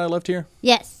comics that I left here?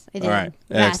 Yes, I did. All right.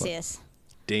 Gracias.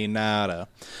 De nada.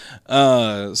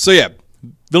 So yeah,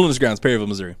 Villainous Grounds, Perryville,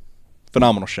 Missouri.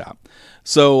 Phenomenal shop.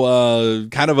 So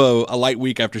kind of a light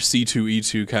week after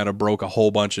C2E2 kind of broke a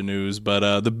whole bunch of news.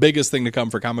 But the biggest thing to come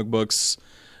for comic books,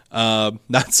 not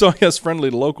so I guess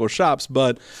friendly to local shops,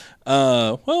 but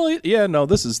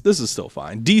this is still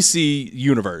fine. DC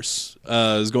Universe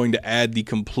is going to add the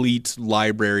complete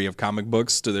library of comic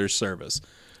books to their service.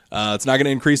 It's not going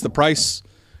to increase the price.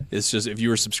 It's just if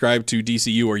you are subscribed to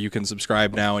DCU, or you can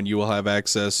subscribe now, and you will have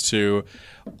access to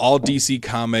all DC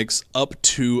comics up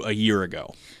to a year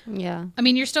ago. Yeah. I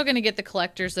mean, you're still going to get the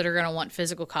collectors that are going to want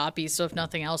physical copies. So if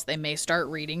nothing else, they may start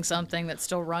reading something that's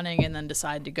still running and then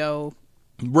decide to go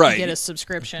get a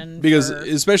subscription. Because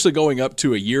especially going up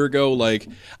to a year ago, like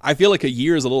I feel like a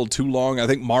year is a little too long. I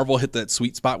think Marvel hit that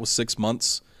sweet spot with 6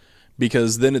 months.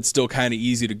 Because then it's still kind of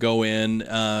easy to go in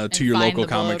to your local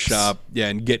comic shop,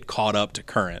 and get caught up to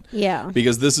current. Yeah.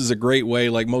 Because this is a great way.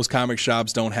 Like most comic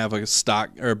shops don't have a stock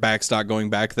or back stock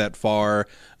going back that far,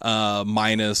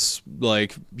 minus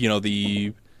like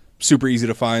the super easy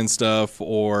to find stuff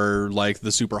or like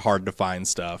the super hard to find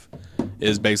stuff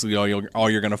is basically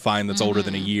all you're going to find that's older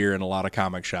than a year in a lot of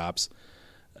comic shops.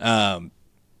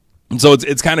 So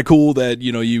it's kind of cool that,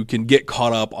 you can get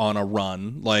caught up on a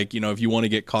run. Like, if you want to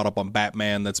get caught up on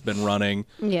Batman that's been running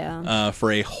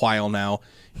for a while now,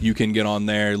 you can get on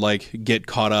there, like, get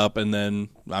caught up, and then,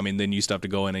 then you still have to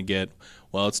go in and get,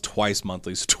 it's twice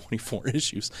monthly, so 24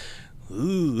 issues.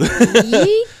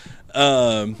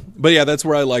 But yeah, that's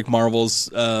where I like Marvel's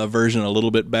version a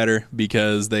little bit better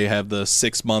because they have the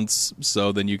 6 months,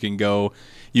 so then you can get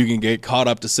caught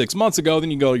up to 6 months ago, then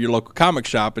you go to your local comic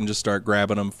shop and just start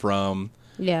grabbing them from,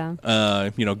 get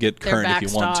current if you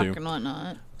want to. And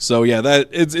whatnot. So yeah,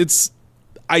 it's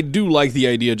I do like the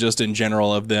idea just in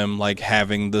general of them like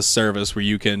having this service where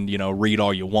you can, read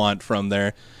all you want from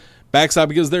their backstop,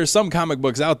 because there's some comic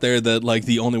books out there that like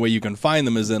the only way you can find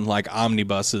them is in like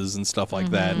omnibuses and stuff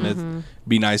like that, and it'd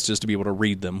be nice just to be able to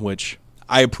read them, which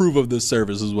I approve of this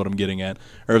service is what I'm getting at,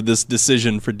 or this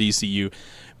decision for DCU.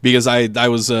 Because I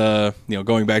was,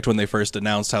 going back to when they first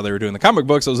announced how they were doing the comic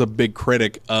books, I was a big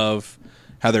critic of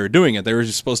how they were doing it. They were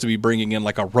just supposed to be bringing in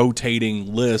like a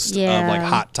rotating list of like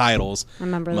hot titles. I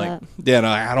remember that. Yeah, no,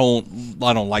 I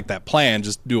don't like that plan.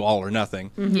 Just do all or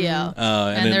nothing. Yeah,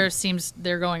 and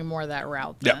they're going more that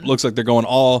route. Then. Yeah, looks like they're going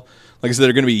all. Like I said,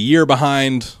 they're going to be a year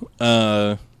behind.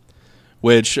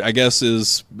 Which I guess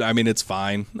is, it's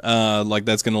fine. Like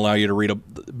that's going to allow you to read that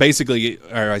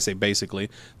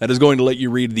is going to let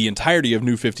you read the entirety of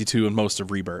New 52 and most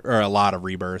of Rebirth, or a lot of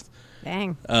Rebirth.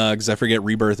 Dang. Because I forget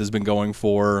Rebirth has been going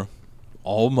for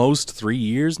almost 3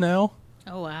 years now.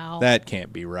 Oh wow. That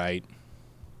can't be right.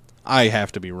 I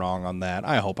have to be wrong on that.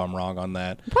 I hope I'm wrong on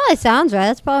that. Probably sounds right.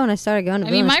 That's probably when I started going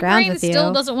to Villainous Grounds with you. My brain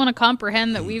still doesn't want to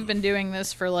comprehend that we've been doing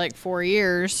this for like 4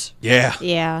 years. Yeah.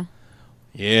 Yeah.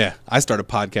 Yeah, I started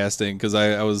podcasting because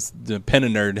I was the Pen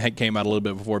and Nerd came out a little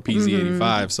bit before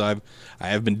PZ85, so I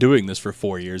have been doing this for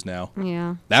 4 years now.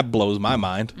 Yeah, that blows my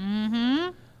mind.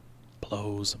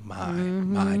 Blows my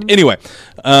mind. Anyway,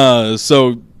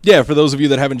 so yeah, for those of you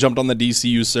that haven't jumped on the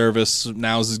DCU service,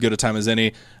 now's as good a time as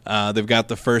any. They've got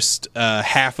the first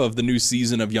half of the new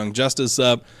season of Young Justice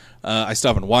up. I still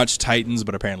haven't watched Titans,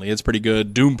 but apparently it's pretty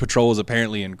good. Doom Patrol is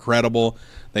apparently incredible.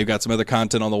 They've got some other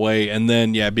content on the way. And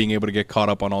then, yeah, being able to get caught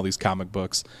up on all these comic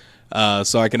books.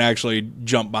 So I can actually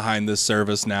jump behind this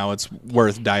service now. It's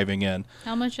worth diving in.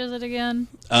 How much is it again?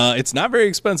 It's not very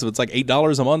expensive. It's like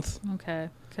 $8 a month. Okay,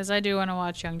 because I do want to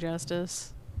watch Young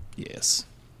Justice. Yes.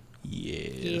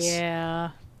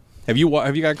 Yeah. Have you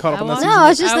got caught up on that No, season? I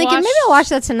was just thinking maybe I'll watch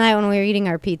that tonight when we were eating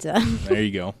our pizza. There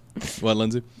you go. What,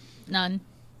 Lindsay? None.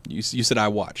 You said I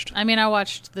watched. I mean, I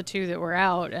watched the 2 that were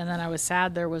out, and then I was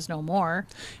sad there was no more.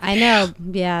 I know.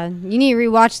 Yeah. You need to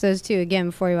rewatch those 2 again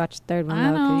before you watch the third one,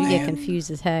 I though, because you know. get confused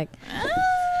as heck.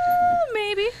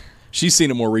 Maybe. She's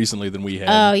seen it more recently than we have.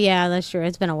 Oh, yeah, that's true.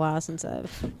 It's been a while since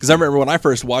I've... Because I remember when I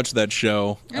first watched that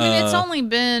show. I mean, it's only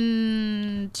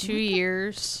been 2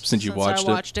 years since you watched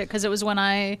I watched it, because it was when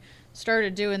I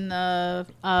started doing the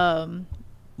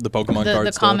Pokemon card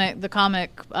the stuff. the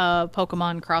comic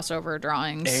Pokemon crossover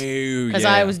drawings. Oh, Because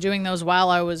yeah. I was doing those while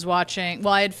I was watching.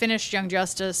 Well, I had finished Young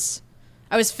Justice.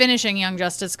 I was finishing Young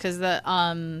Justice because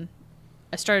I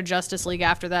started Justice League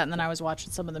after that, and then I was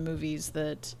watching some of the movies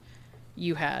that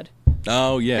you had.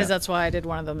 Oh, yeah. Because that's why I did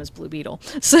one of them as Blue Beetle.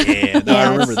 So Yeah, no, I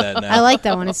remember that now. I like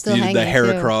that one. It's still hanging, The too.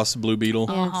 Heracross Blue Beetle.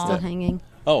 Yeah, it's still hanging.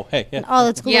 Oh, hey, yeah. Oh,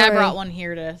 it's glory. yeah, I brought one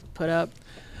here to put up.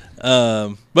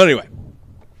 But anyway.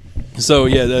 So,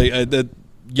 yeah, the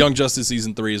Young Justice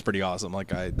Season 3 is pretty awesome. Like,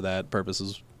 that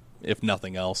purposes, if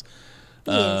nothing else.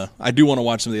 Yes. I do want to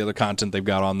watch some of the other content they've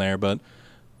got on there, but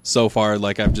so far,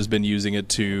 like, I've just been using it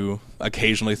to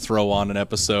occasionally throw on an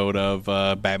episode of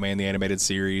Batman the Animated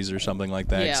Series or something like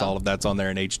that, because Yeah. all of that's on there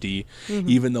in HD.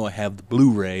 Even though I have the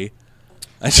Blu-ray.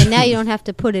 And now you don't have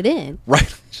to put it in.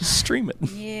 Right, just stream it.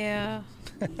 Yeah.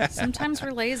 Sometimes we're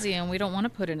lazy and we don't want to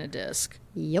put in a disc.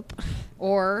 Yep.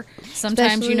 Or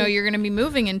sometimes you know Especially- you're going to be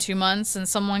moving in 2 months and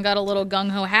someone got a little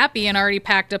gung-ho happy and already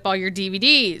packed up all your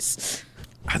DVDs.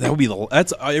 That would be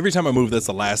that's every time I move. That's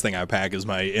the last thing I pack is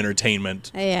my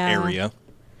entertainment area.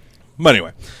 But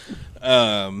anyway,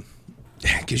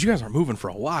 because you guys are moving for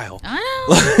a while,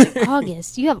 I know.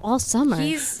 August. You have all summer.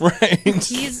 He's right?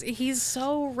 he's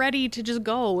so ready to just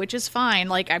go, which is fine.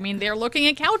 Like, I mean, they're looking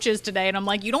at couches today, and I'm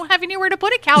like, you don't have anywhere to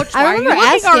put a couch. Why I are you remember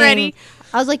looking asking. already?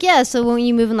 I was like, yeah, so when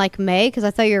you move in like May? Because I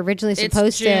thought you were originally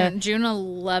supposed it's to. June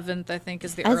 11th, I think,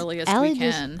 is the As- earliest Allie we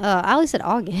can. Allie said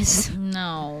August.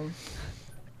 No.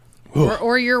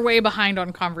 Or you're way behind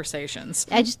on conversations.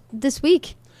 I just this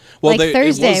week, Well, like it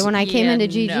Thursday was- when I came Yeah, into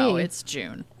GG. No, it's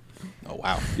June. Oh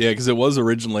wow, yeah, because it was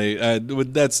originally.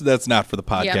 That's not for the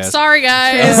podcast. Yeah, sorry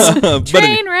guys. But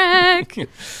Train wreck. All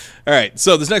right,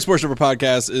 so this next portion of our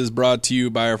podcast is brought to you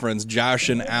by our friends Josh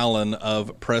and Alan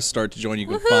of Press Start to Join. You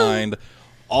can find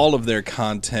all of their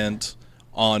content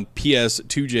on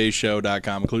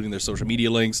ps2jshow.com, including their social media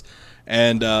links.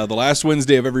 And the last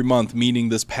Wednesday of every month, meaning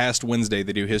this past Wednesday,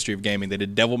 they do History of Gaming. They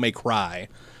did Devil May Cry.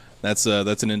 That's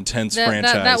an intense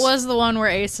franchise. That was the one where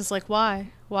Ace is like, why?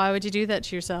 Why would you do that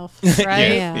to yourself?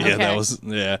 Right? Yeah. Yeah, Okay. that was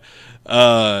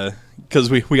because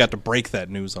we got to break that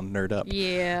news on Nerd Up.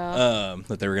 Yeah.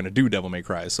 That they were going to do Devil May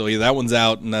Cry. So yeah, that one's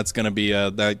out, and that's going to be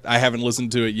that I haven't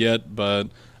listened to it yet, but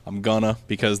I'm gonna,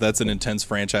 because that's an intense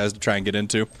franchise to try and get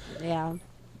into. Yeah.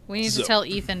 We need So- to tell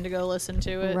Ethan to go listen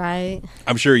to it. Right.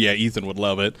 I'm sure, yeah, Ethan would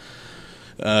love it.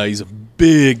 He's a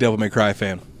big Devil May Cry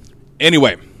fan.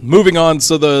 Anyway, moving on.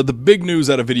 So the big news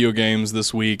out of video games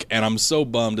this week, and I'm so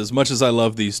bummed, as much as I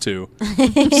love these two,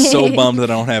 so bummed that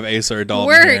I don't have Ace or Dalton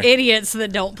We're here. idiots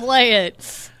that don't play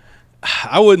it.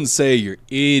 I wouldn't say you're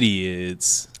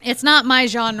idiots. It's not my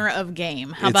genre of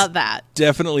game. How It's about that?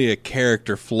 Definitely a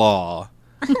character flaw.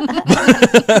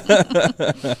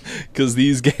 Because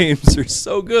these games are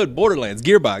so good. Borderlands,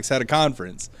 Gearbox had a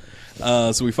conference.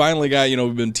 So we finally got,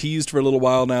 we've been teased for a little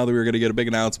while now that we were going to get a big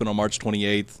announcement on March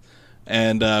 28th.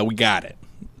 And we got it.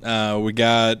 We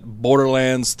got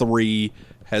Borderlands 3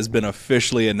 has been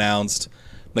officially announced.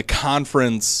 The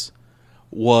conference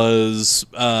was,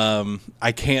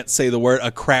 I can't say the word,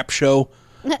 a crap show.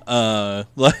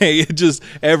 Like, just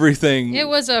everything. It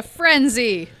was a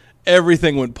frenzy.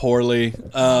 Everything went poorly.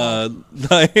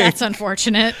 Like, That's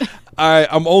unfortunate.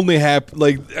 I'm only happy.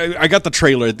 Like, I got the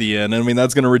trailer at the end. I mean,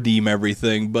 that's gonna redeem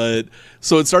everything. But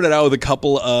so it started out with a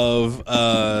couple of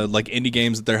like indie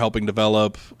games that they're helping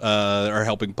develop or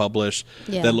helping publish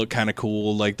Yeah. that look kind of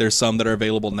cool. Like, there's some that are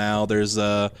available now. There's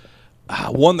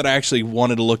one that I actually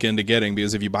wanted to look into getting,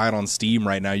 because if you buy it on Steam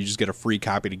right now, you just get a free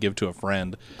copy to give to a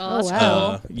friend. Oh, that's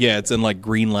wow. cool. Yeah, it's in like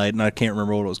Greenlight, and I can't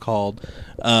remember what it was called.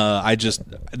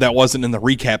 That wasn't in the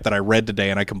recap that I read today,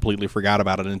 and I completely forgot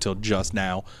about it until just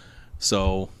now.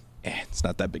 So it's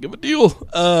not that big of a deal.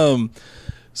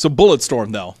 So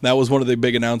Bulletstorm, though, that was one of the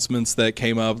big announcements that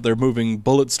came up. They're moving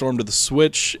Bulletstorm to the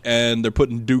Switch, and they're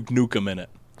putting Duke Nukem in it.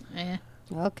 Eh.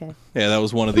 Okay. Yeah, that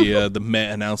was one of the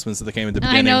Met announcements that came at the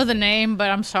beginning. I know the name, but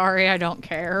I'm sorry, I don't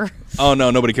care. Oh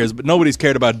no, nobody cares. But nobody's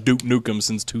cared about Duke Nukem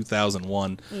since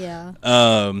 2001. Yeah.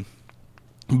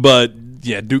 But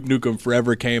yeah, Duke Nukem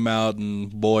Forever came out,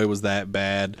 and boy, was that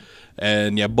bad.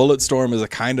 And yeah, Bulletstorm is a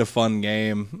kind of fun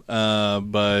game,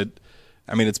 but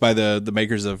I mean, it's by the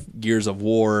makers of Gears of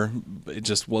War. It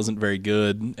just wasn't very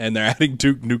good, and they're adding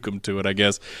Duke Nukem to it, I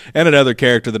guess, and another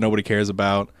character that nobody cares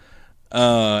about.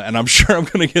 And I'm sure I'm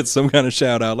going to get some kind of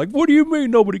shout out like, what do you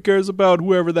mean nobody cares about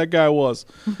whoever that guy was?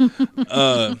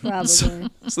 Probably.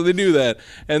 So they do that.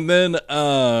 And then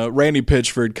Randy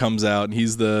Pitchford comes out, and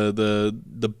he's the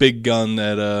big gun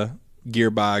at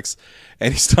Gearbox.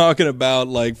 And he's talking about,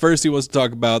 like, first he wants to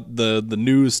talk about the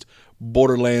newest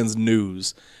Borderlands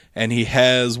news. And he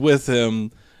has with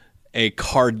him a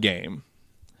card game.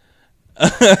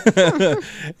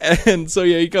 And so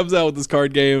yeah, he comes out with this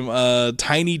card game,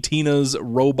 Tiny Tina's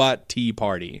Robot Tea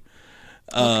Party.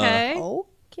 Okay.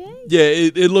 Okay. Yeah,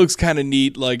 it looks kind of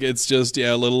neat. Like, it's just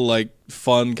a little like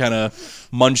fun kind of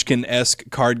Munchkin-esque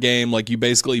card game. Like, you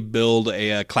basically build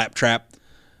a claptrap,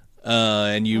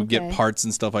 and you get parts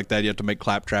and stuff like that. You have to make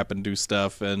claptrap and do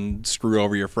stuff and screw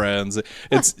over your friends.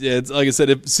 It's like I said,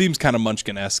 it seems kind of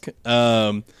Munchkin-esque.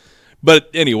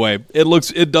 But anyway,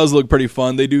 it does look pretty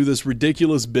fun. They do this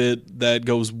ridiculous bit that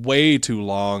goes way too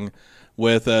long.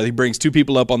 With he brings two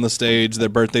people up on the stage. Their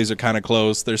birthdays are kind of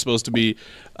close. They're supposed to be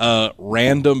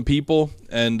random people,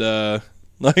 and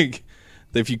like,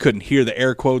 if you couldn't hear the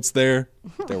air quotes there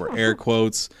were air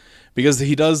quotes, because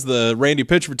he does Randy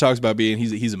Pitchford talks about being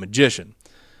he's a magician.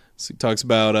 So he talks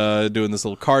about doing this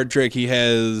little card trick. He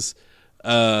has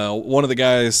one of the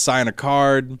guys sign a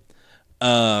card.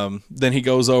 Then he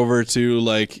goes over to,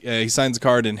 like, he signs a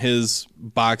card in his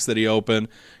box that he opened,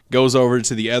 goes over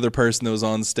to the other person that was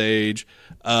on stage.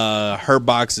 Her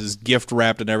box is gift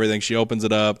wrapped and everything. She opens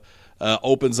it up,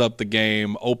 opens up the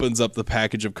game, opens up the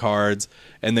package of cards,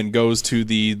 and then goes to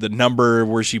the number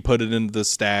where she put it into the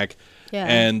stack. Yeah.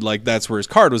 And, like, that's where his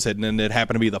card was hidden, and it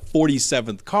happened to be the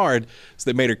 47th card, so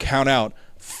they made her count out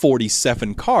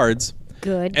 47 cards.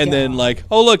 Good. And then, like,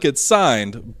 oh, look, it's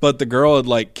signed. But the girl had,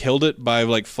 like, killed it by,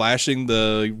 like, flashing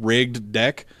the rigged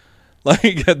deck,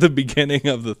 like, at the beginning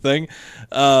of the thing.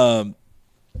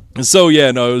 So,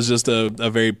 yeah, no, it was just a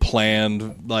very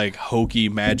planned, like, hokey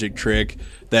magic trick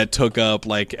that took up,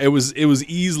 like, it was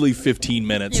easily 15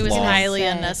 minutes It was long. highly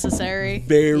unnecessary.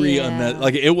 Very Yeah.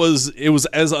 like, it was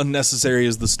as unnecessary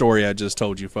as the story I just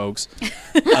told you, folks.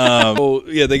 So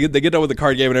yeah, they get done with the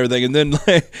card game and everything, and then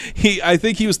like, I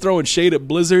think he was throwing shade at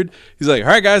Blizzard. He's like, all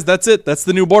right, guys, that's it. That's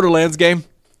the new Borderlands game.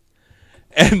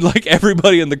 And like,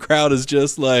 everybody in the crowd is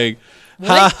just like,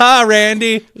 ha ha,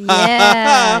 Randy.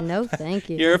 Yeah. No, thank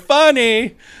you. You're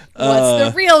funny. What's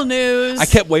the real news? I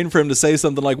kept waiting for him to say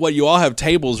something like, what, you all have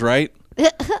tables, right?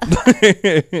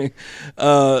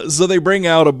 So they bring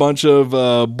out a bunch of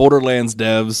Borderlands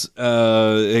devs,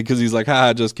 because he's like,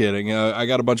 haha, just kidding. I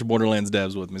got a bunch of Borderlands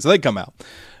devs with me. So they come out.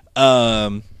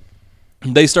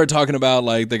 They start talking about,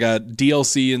 like, they got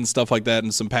DLC and stuff like that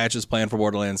and some patches planned for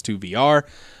Borderlands 2 VR.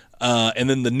 And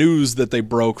then the news that they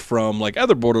broke from, like,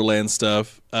 other Borderlands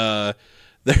stuff,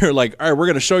 they're like, all right, we're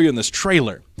going to show you in this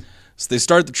trailer. So they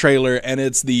start the trailer, and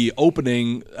it's the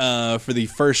opening for the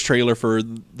first trailer for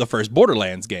the first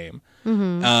Borderlands game.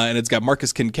 And it's got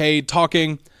Marcus Kincaid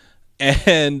talking,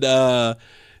 and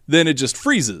then it just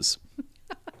freezes.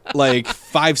 Like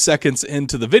 5 seconds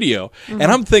into the video. And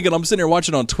I'm thinking, I'm sitting here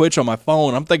watching on Twitch on my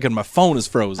phone. I'm thinking my phone is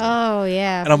frozen. Oh,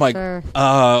 yeah. And I'm like, sure.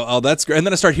 oh, that's great. And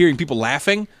then I start hearing people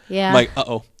laughing. Yeah. I'm like,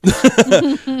 uh-oh.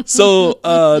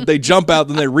 So they jump out,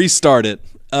 then they restart it.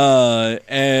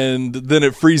 And then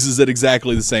it freezes at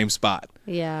exactly the same spot.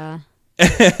 Yeah.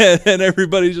 And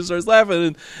everybody just starts laughing.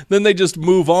 And then they just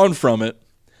move on from it.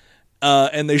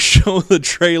 And they show the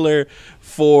trailer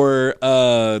for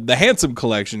the Handsome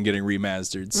Collection getting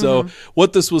remastered. So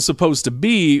what this was supposed to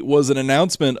be was an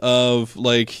announcement of,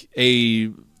 like,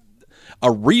 a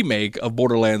a remake of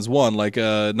Borderlands 1, like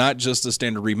not just a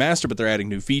standard remaster, but they're adding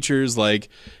new features like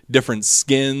different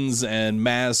skins and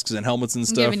masks and helmets and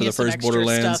stuff Giving for you the some first extra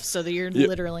Borderlands. stuff so that you're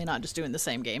literally not just doing the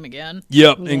same game again.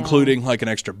 Yep, Yeah. including like an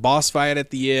extra boss fight at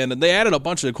the end, and they added a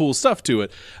bunch of cool stuff to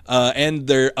it. And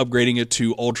they're upgrading it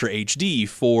to Ultra HD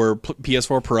for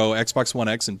PS4 Pro, Xbox One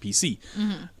X, and PC.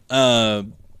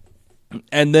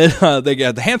 And then they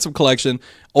got the Handsome Collection,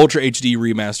 Ultra HD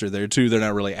remaster there too. They're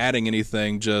not really adding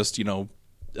anything, just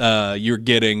you're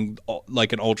getting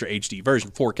like an Ultra HD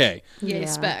version, 4K. Yay, Yeah.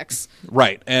 specs.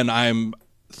 Right, and I'm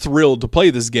thrilled to play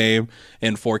this game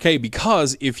in 4K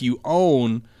because if you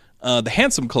own the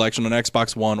Handsome Collection on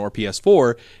Xbox One or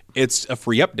PS4, it's a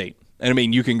free update. And I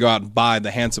mean, you can go out and buy the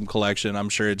Handsome Collection. I'm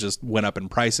sure it just went up in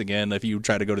price again if you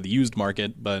try to go to the used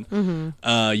market. But you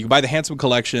can buy the Handsome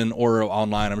Collection or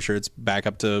online. I'm sure it's back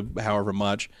up to however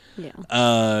much. Yeah.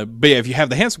 But yeah, if you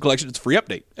have the Handsome Collection, it's a free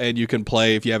update. And you can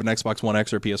play if you have an Xbox One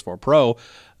X or PS4 Pro.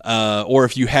 Or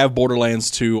if you have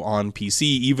Borderlands 2 on PC,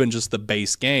 even just the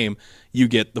base game, you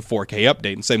get the 4K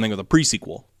update. And same thing with a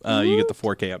pre-sequel. You get the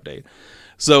 4K update.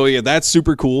 So yeah, that's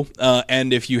super cool.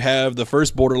 And if you have the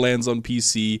first Borderlands on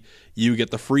PC, you get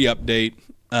the free update.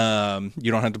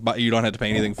 You don't have to buy, you don't have to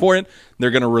pay anything for it. They're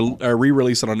going to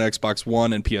re-release it on Xbox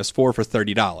One and PS4 for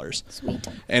 $30. Sweet.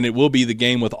 And it will be the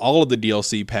game with all of the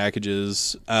DLC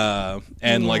packages.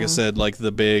 And like I said, like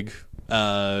the big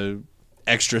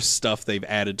extra stuff they've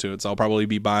added to it. So I'll probably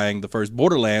be buying the first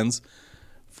Borderlands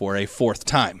for a fourth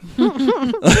time.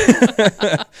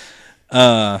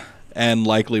 And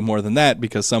likely more than that,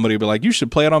 because somebody will be like, you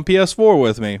should play it on PS4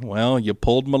 with me. Well, you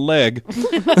pulled my leg.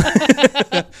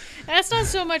 That's not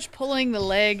so much pulling the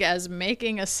leg as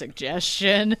making a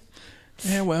suggestion.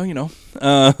 Yeah, well,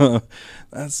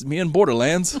 that's me and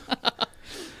Borderlands.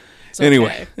 It's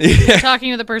Anyway. okay. You're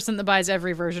talking to the person that buys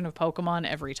every version of Pokemon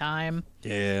every time.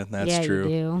 Yeah, that's Yeah, true.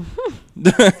 you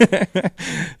do.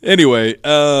 Anyway,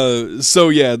 so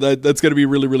yeah, that's going to be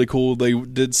really, really cool. They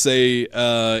did say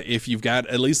if you've got,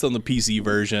 at least on the PC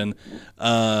version,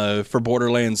 for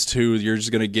Borderlands 2, you're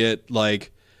just going to get,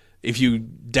 like, if you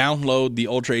download the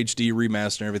Ultra HD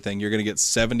remaster and everything, you're going to get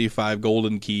 75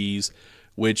 golden keys,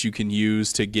 which you can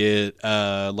use to get,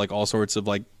 like, all sorts of,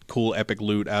 like, cool epic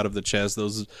loot out of the chest.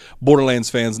 Those Borderlands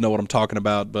fans know what I'm talking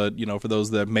about, but for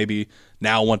those that maybe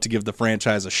now want to give the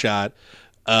franchise a shot,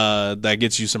 that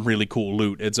gets you some really cool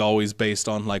loot. It's always based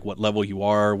on like what level you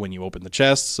are when you open the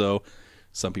chest. So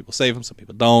some people save them, some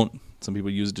people don't. Some people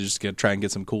use it to just try and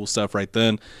get some cool stuff right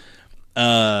then.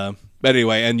 But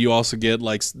anyway, and you also get,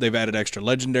 like, they've added extra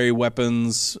legendary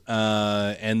weapons,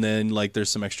 and then like there's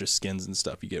some extra skins and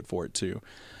stuff you get for it too.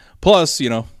 Plus,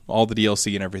 all the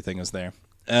DLC and everything is there.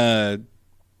 And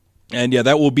yeah,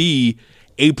 that will be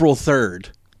April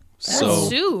 3rd. So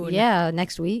soon. Yeah,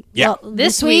 next week. Yeah. Well,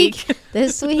 This week.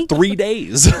 This week. 3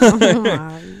 days. Oh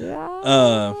my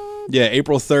God. Yeah,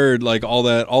 April 3rd, like all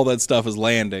that stuff is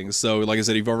landing. So like I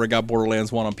said, if you've already got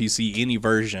Borderlands 1 on PC, any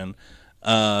version,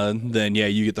 then yeah,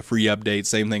 you get the free update.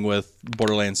 Same thing with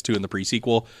Borderlands 2 and the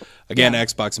pre-sequel. Again,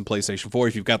 Xbox and PlayStation 4.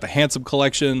 If you've got the Handsome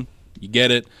Collection, you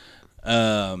get it.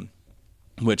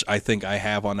 Which I think I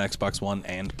have on Xbox One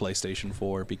and PlayStation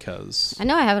 4 because I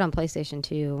know I have it on PlayStation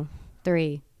 2,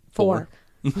 3, 4.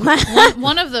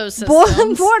 One of those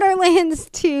systems. Borderlands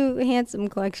 2 Handsome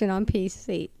Collection on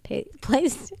PC.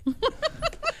 PlayStation.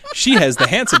 she has the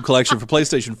Handsome Collection for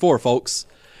PlayStation 4, folks.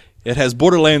 It has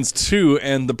Borderlands 2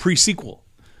 and the pre-sequel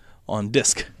on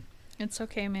disc. It's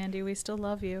okay, Mandy. We still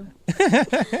love you. I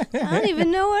don't even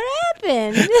know what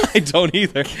happened. I don't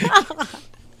either.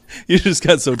 You just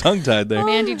got so tongue-tied there.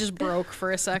 Mandy just broke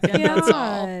for a second. That's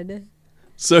all. God.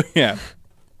 So yeah,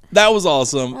 that was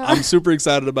awesome. I'm super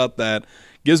excited about that.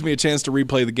 Gives me a chance to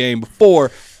replay the game before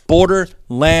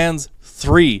Borderlands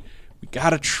 3. We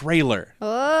got a trailer.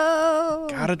 Oh.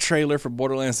 Got a trailer for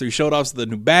Borderlands 3. Showed off the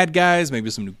new bad guys, maybe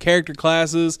some new character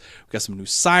classes. We got some new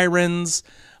sirens.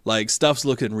 Like, stuff's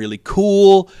looking really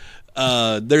cool.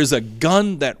 There's a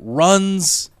gun that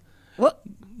runs. What?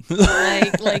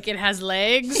 Like it has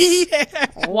legs. Yeah.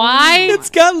 Why? It's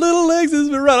got little legs. It's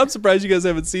been run. I'm surprised you guys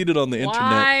haven't seen it on the internet.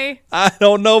 Why? I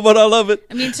don't know, but I love it.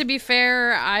 I mean, to be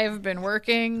fair, I've been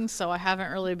working, so I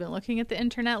haven't really been looking at the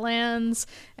internet lands.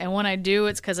 And when I do,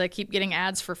 it's because I keep getting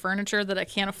ads for furniture that I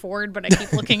can't afford, but I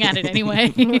keep looking at it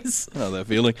anyways. I know that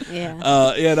feeling.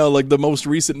 Yeah. Yeah, no, like the most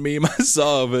recent meme I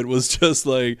saw of it was just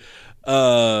like,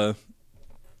 her,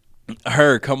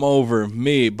 come over,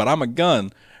 me, but I'm a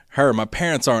gun. Her, my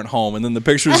parents aren't home. And then the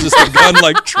picture is just a gun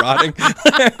like trotting.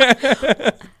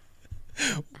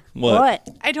 What?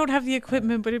 I don't have the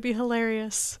equipment, but it'd be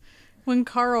hilarious. When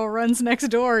Carl runs next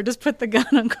door, just put the gun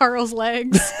on Carl's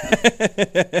legs.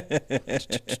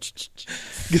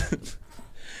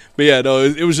 But yeah, no,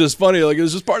 it was just funny. Like, it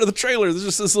was just part of the trailer. There's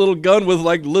just this little gun with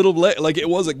like little like it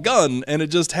was a gun, and it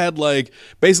just had like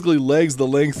basically legs the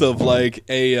length of like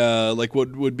a like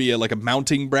what would be like a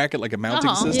mounting bracket, like a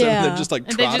mounting system. Yeah. And they're just like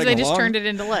And trotting they just along. turned it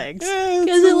into legs. Yeah,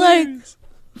 Is it like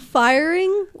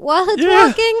firing while it's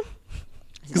walking?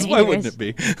 Because why wouldn't it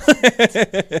be?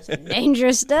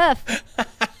 Dangerous stuff.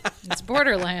 It's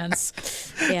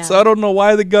Borderlands. Yeah. So I don't know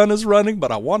why the gun is running,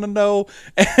 but I want to know,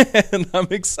 and I'm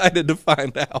excited to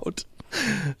find out.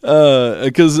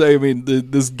 Because I mean,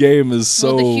 this game is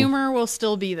so Well, the humor will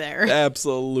still be there.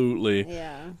 absolutely,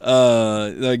 Yeah.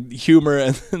 like humor,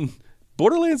 and then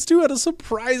Borderlands 2 had a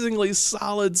surprisingly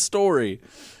solid story.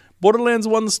 Borderlands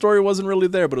 1, the story wasn't really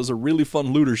there, but it was a really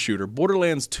fun looter shooter.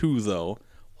 Borderlands 2, though,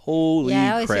 holy Yeah,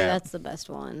 I always say crap. that's the best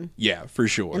one. Yeah, for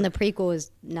sure. And the prequel is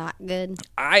not good.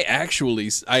 I actually,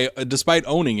 despite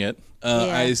owning it,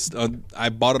 I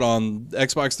bought it on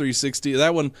Xbox 360.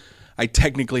 That one, I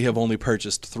technically have only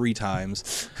purchased 3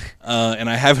 times, and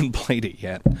I haven't played it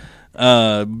yet.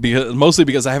 Mostly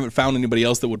because I haven't found anybody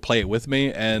else that would play it with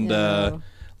me, and No.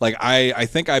 like I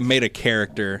think I made a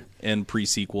character in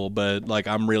pre-sequel, but like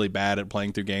I'm really bad at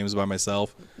playing through games by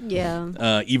myself.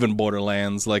 Yeah. Even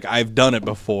Borderlands, like I've done it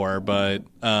before, but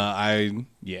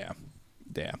yeah.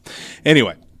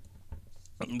 Anyway,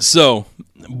 so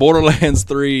Borderlands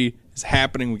 3 is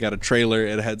happening. We got a trailer.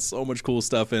 It had so much cool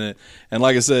stuff in it, and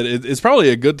like I said, it's probably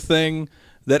a good thing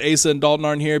that Asa and Dalton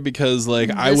aren't here, because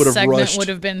like I would have rushed. Would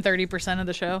have been 30% of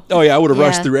the show. Oh yeah, I would have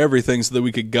rushed Yeah. through everything so that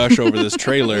we could gush over this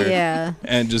trailer Yeah.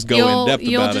 and just go in depth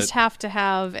You'll about just it. have to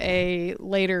have a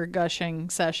later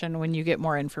gushing session when you get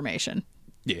more information.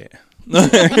 Yeah.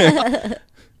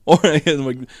 Or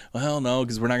like, well, no,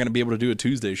 because we're not going to be able to do a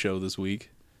Tuesday show this week.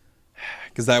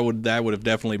 Because that would have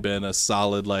definitely been a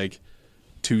solid like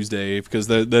Tuesday, because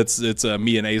it's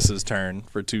me and Asa's turn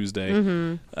for Tuesday.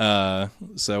 So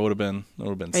it would have been Are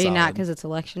solid. you not because it's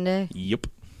election day? Yep.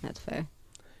 That's fair.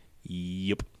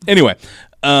 Yep. Anyway,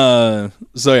 so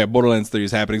yeah, Borderlands 3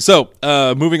 is happening. So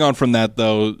moving on from that,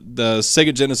 though, the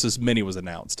Sega Genesis Mini was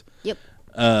announced. Yep.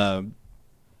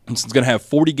 It's going to have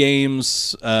 40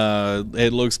 games.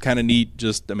 It looks kind of neat.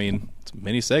 Just, I mean, it's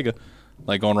mini Sega,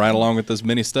 like going right along with this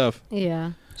mini stuff.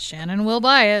 Yeah. Shannon will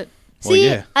buy it. Well, See,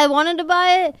 yeah. I wanted to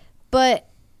buy it, but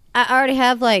I already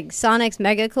have like Sonic's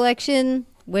Mega Collection,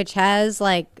 which has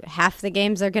like half the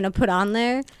games they're gonna put on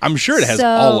there. I'm sure it has So,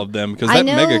 all of them, because I that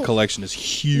know- Mega Collection is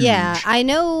huge. Yeah, I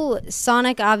know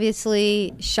Sonic,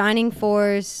 obviously, Shining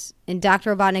Force, and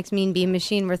Dr. Robotnik's Mean Bean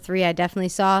Machine were 3 I definitely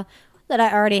saw that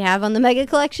I already have on the Mega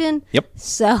Collection. Yep.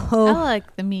 So I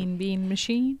like the Mean Bean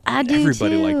Machine. I do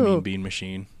Everybody too. liked Mean Bean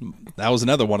Machine. That was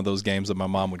another one of those games that my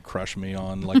mom would crush me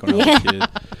on, like when I was a kid.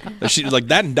 She like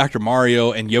that, and Dr.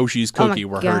 Mario and Yoshi's Oh my Cookie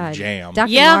were her God. jam. Dr.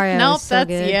 Yeah, Mario nope, is so that's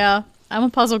good. yeah. I'm a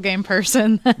puzzle game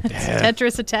person. It's Yeah.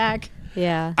 Tetris Attack.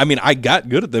 Yeah. I mean, I got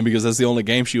good at them because that's the only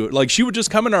game she would like. She would just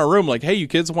come in our room like, "Hey, you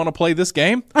kids want to play this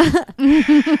game?" I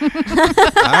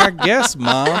guess,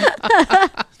 Mom.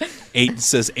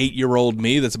 8-year-old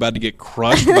me that's about to get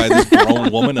crushed by this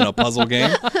grown woman in a puzzle game.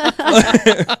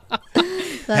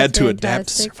 Had to adapt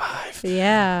to fantastic. survive.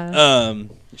 Yeah.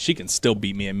 She can still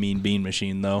beat me at Mean Bean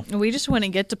Machine though. We just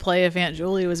wouldn't get to play if Aunt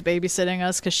Julie was babysitting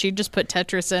us because she'd just put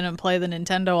Tetris in and play the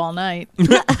Nintendo all night.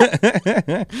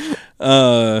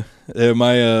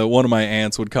 My one of my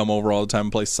aunts would come over all the time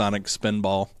and play Sonic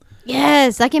Spinball.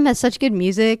 Yes, that game has such good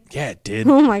music. Yeah, it did.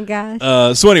 Oh my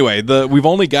gosh. So anyway, we've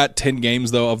only got 10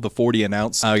 games though of the 40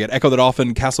 announced. We got Echo the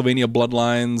Dolphin, Castlevania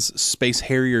Bloodlines, Space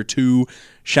Harrier 2,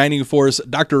 Shining Force,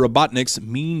 Dr. Robotnik's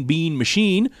Mean Bean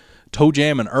Machine, Toe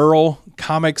Jam and Earl,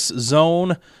 Comics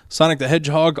Zone, Sonic the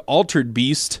Hedgehog, Altered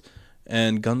Beast,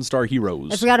 and Gunstar I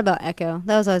Heroes. forgot about Echo.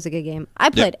 That was always a good game. I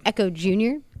played Echo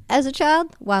Jr. as a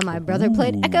child while my brother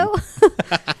played Echo.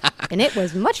 And it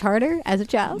was much harder as a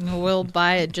child. We'll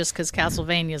buy it just because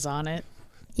Castlevania's on it.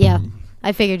 Yeah.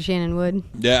 I figured Shannon would.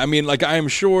 Yeah, I mean, like, I am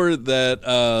sure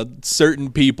that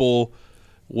certain people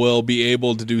will be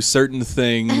able to do certain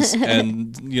things,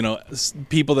 and, you know,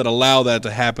 people that allow that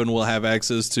to happen will have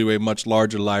access to a much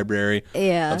larger library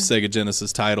Yeah. of Sega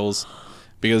Genesis titles.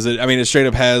 Because, it straight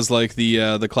up has, like,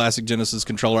 the classic Genesis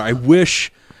controller. I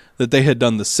wish that they had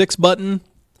done the 6-button,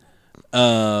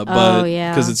 but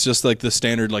yeah. because it's just, like, the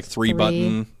standard, like,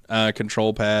 3-button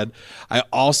control pad. I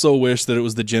also wish that it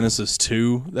was the Genesis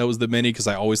 2 that was the mini, because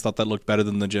I always thought that looked better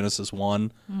than the Genesis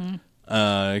 1.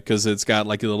 because it's got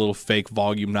like a little fake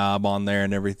volume knob on there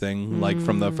and everything, like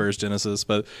from the first Genesis.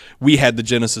 But we had the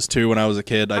Genesis 2 when I was a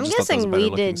kid. I just thought that was a better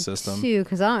looking system. Too,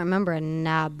 because I don't remember a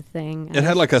knob thing. It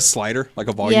had like a slider, like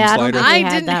a volume slider. I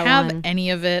didn't have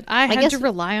any of it. I had to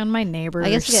rely on my neighbors. I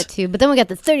guess we got 2, but then we got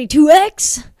the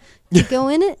 32X to go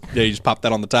in it. Yeah, you just pop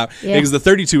that on the top. Yeah, because the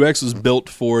 32X was built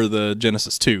for the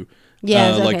Genesis 2.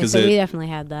 Yeah, okay, so we definitely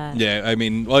had that. Yeah, I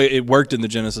mean, well, it worked in the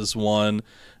Genesis 1,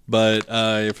 but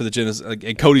for the Genesis,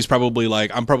 and Cody's probably like,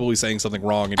 I'm probably saying something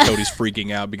wrong, and Cody's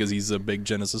freaking out because he's a big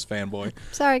Genesis fanboy.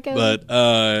 Sorry, Cody. But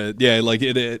yeah, like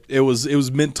it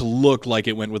was meant to look like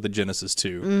it went with the Genesis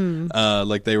 2.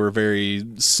 Like they were very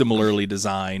similarly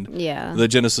designed. Yeah. The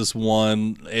Genesis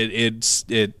 1,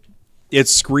 it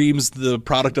screams the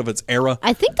product of its era.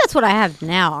 I think that's what I have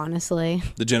now, honestly.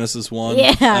 The Genesis 1.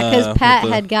 Yeah, because Pat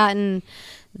had gotten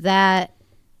that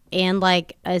and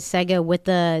like a Sega with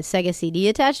the Sega CD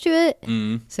attached to it.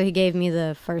 So he gave me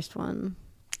the first one.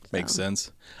 Makes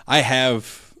sense. I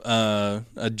have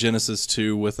a Genesis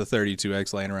 2 with a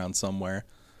 32X laying around somewhere.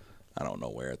 I don't know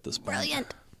where at this point.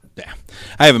 Brilliant. Yeah,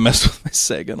 I haven't messed with my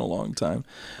Sega in a long time,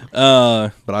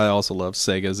 but I also loved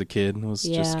Sega as a kid. It was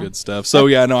just good stuff. So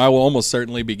yeah, no, I will almost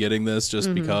certainly be getting this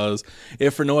just because,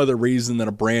 if for no other reason than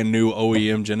a brand new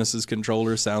OEM Genesis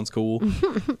controller sounds cool.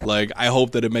 Like, I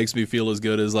hope that it makes me feel as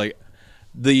good as like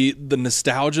the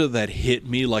nostalgia that hit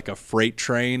me like a freight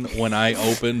train when I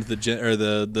opened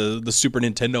the Super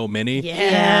Nintendo Mini.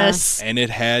 Yes. And it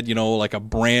had, like a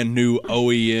brand new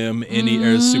OEM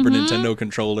or Super Nintendo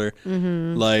controller.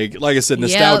 Like I said,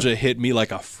 nostalgia hit me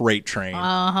like a freight train.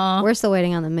 We're still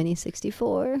waiting on the Mini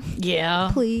 64.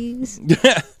 Yeah. Please.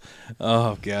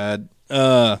 Oh God.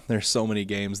 There's so many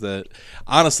games that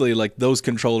honestly, like, those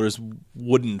controllers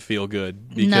wouldn't feel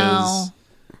good because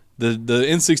the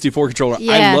N64 controller,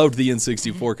 I loved the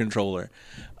N64 controller.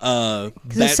 Because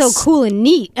it's so cool and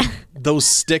neat. Those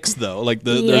sticks, though, like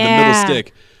the middle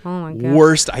stick. Oh my God.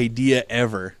 Worst idea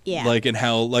ever. Yeah. Like, and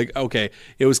how, like, okay,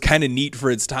 it was kind of neat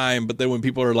for its time, but then when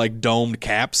people are like domed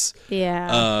caps,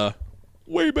 way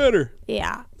better.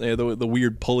 Yeah. Yeah, the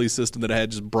weird pulley system that I had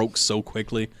just broke so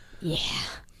quickly. Yeah.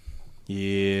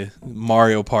 Yeah.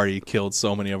 Mario Party killed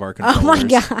so many of our controllers. Oh my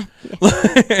God.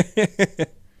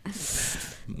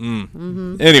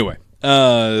 Anyway,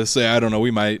 so I don't know.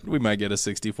 We might get a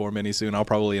 64 mini soon. I'll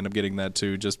probably end up getting that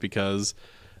too, just because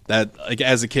that, like,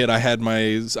 as a kid, I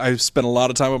spent a lot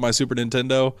of time with my Super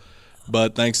Nintendo,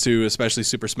 but thanks to especially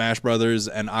Super Smash Brothers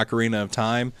and Ocarina of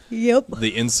Time, the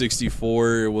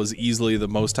N64 was easily the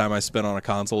most time I spent on a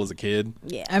console as a kid.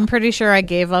 Yeah, I'm pretty sure I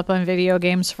gave up on video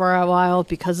games for a while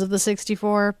because of the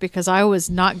 64, because I was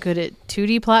not good at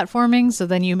 2D platforming, so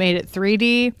then you made it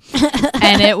 3D,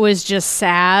 and it was just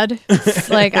sad.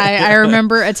 Like, I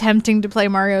remember attempting to play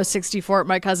Mario 64 at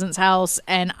my cousin's house,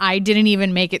 and I didn't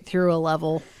even make it through a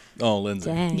level. Oh, Lindsay.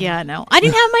 Dang. Yeah, no. I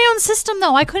didn't have my own system,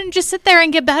 though. I couldn't just sit there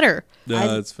and get better.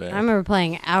 No, that's fair. I remember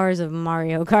playing hours of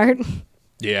Mario Kart.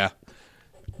 Yeah.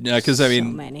 Yeah, because, I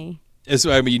mean... So many.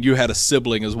 You had a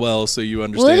sibling as well, so you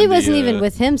understand. Well, it wasn't even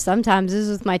with him sometimes. This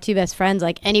was with my 2 best friends.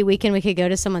 Like, any weekend we could go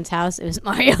to someone's house, it was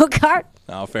Mario Kart.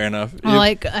 Oh, fair enough. Well,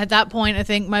 like, at that point, I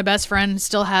think my best friend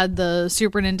still had the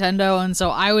Super Nintendo, and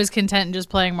so I was content in just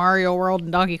playing Mario World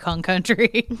and Donkey Kong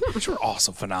Country. Which were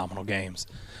awesome, phenomenal games.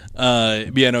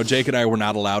 Yeah, no, Jake and I were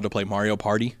not allowed to play Mario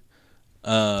Party.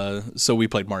 So we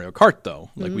played Mario Kart, though.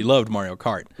 Like, we loved Mario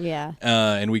Kart. Yeah.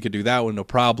 And we could do that with no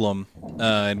problem.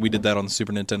 And we did that on the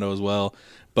Super Nintendo as well.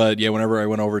 But yeah, whenever I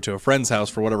went over to a friend's house,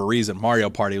 for whatever reason, Mario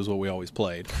Party was what we always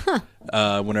played.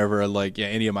 Whenever, like,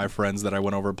 any of my friends that I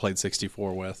went over and played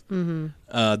 64 with.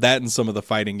 That and some of the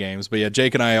fighting games. But yeah,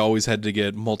 Jake and I always had to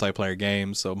get multiplayer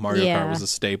games. So Mario Kart was a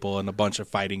staple, and a bunch of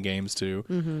fighting games too.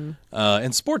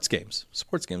 And sports games.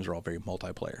 Sports games are all very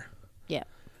multiplayer. Yeah.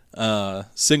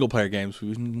 Single player games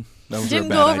didn't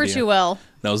go over too well.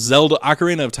 No, Zelda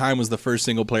Ocarina of Time was the first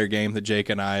single player game that Jake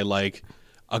and I like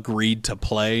agreed to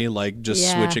play, like just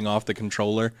switching off the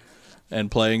controller and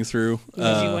playing through.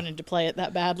 Because you wanted to play it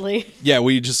that badly. Yeah,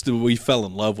 we fell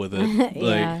in love with it.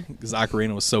 Like, because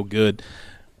Ocarina was so good.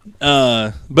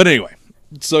 But anyway,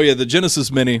 so yeah, the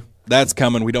Genesis Mini, that's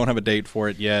coming. We don't have a date for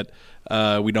it yet.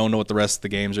 We don't know what the rest of the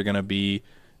games are going to be.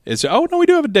 We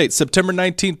do have a date, September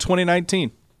 19th,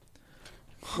 2019.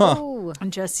 Huh. Ooh.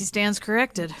 And Jesse stands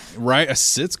corrected. Right,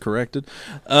 sits corrected.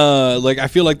 Like, I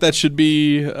feel like that should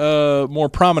be more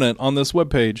prominent on this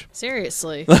webpage.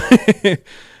 Seriously.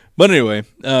 But anyway,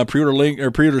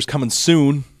 pre-order's coming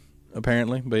soon,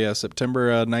 apparently. But yeah,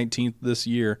 September 19th this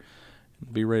year.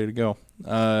 Be ready to go.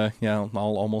 Yeah,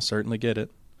 I'll almost certainly get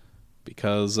it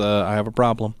because I have a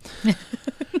problem. All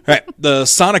right, the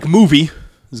Sonic movie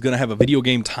is going to have a video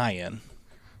game tie-in.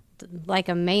 Like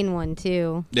a main one,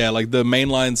 too. Yeah, like the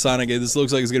mainline Sonic game. This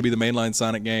looks like it's going to be the mainline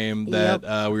Sonic game that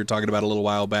we were talking about a little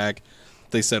while back.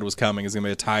 They said was coming. It's going to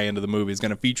be a tie-in to the movie. It's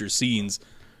going to feature scenes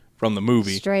from the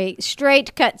movie. Straight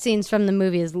cutscenes from the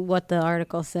movie is what the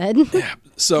article said. Yeah.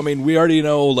 So, I mean, we already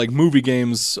know, like, movie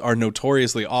games are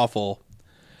notoriously awful,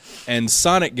 and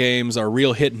Sonic games are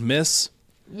real hit and miss.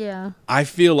 Yeah. I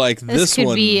feel like this could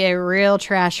one... be a real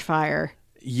trash fire.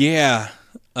 Yeah.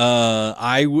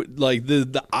 I would like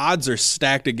the odds are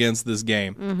stacked against this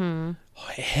game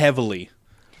heavily.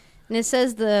 And it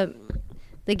says the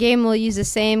game will use the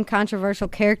same controversial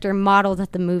character model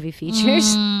that the movie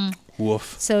features.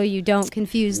 Woof. So you don't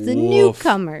confuse the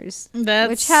newcomers. That's...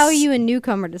 Which, how are you a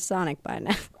newcomer to Sonic by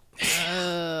now?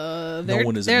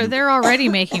 They're already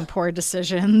making poor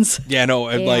decisions. Yeah, no,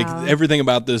 like everything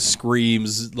about this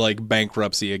screams like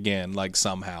bankruptcy again, like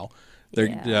somehow.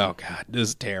 Oh god, this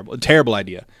is terrible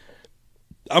idea.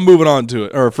 I'm moving on to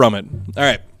it or from it. All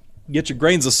right, get your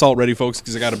grains of salt ready, folks,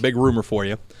 because I got a big rumor for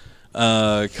you.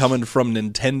 Coming from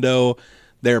Nintendo,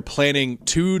 they're planning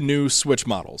 2 new Switch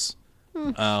models.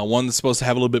 One that's supposed to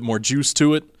have a little bit more juice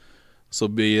to it, so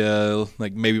be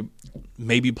like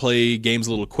maybe play games a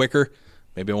little quicker.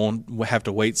 Maybe I won't have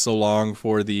to wait so long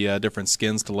for the different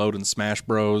skins to load in Smash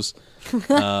Bros.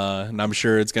 And I'm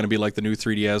sure it's going to be like the new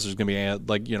 3DS. There's going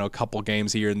to be a couple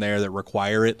games here and there that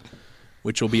require it,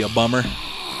 which will be a bummer.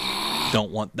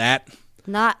 Don't want that.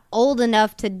 Not old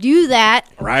enough to do that.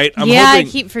 Right? I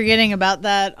keep forgetting about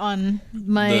that on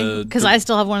my... Because I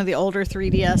still have one of the older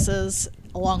 3DSs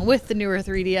along with the newer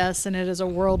 3DS, and it is a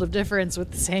world of difference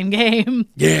with the same game.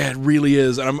 Yeah, it really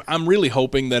is. And I'm really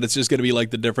hoping that it's just going to be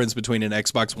like the difference between an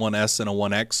Xbox One S and a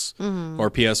One X,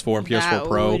 or PS4 and PS4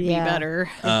 Pro. That would be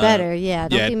better. Better, yeah.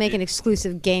 Don't be making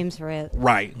exclusive games for it.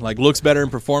 Right. Like, looks better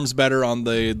and performs better on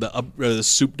the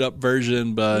souped-up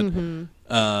version, but...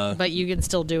 but you can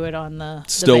still do it on the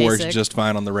still basic. Works just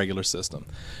fine on the regular system.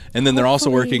 And then they're also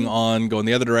working on going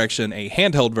the other direction, a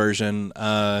handheld version.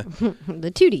 The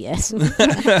 2DS.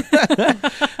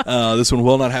 This one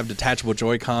will not have detachable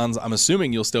Joy-Cons. I'm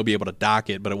assuming you'll still be able to dock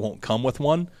it, but it won't come with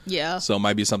one. Yeah. So it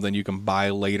might be something you can buy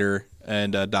later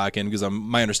and dock in, because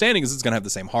my understanding is it's going to have the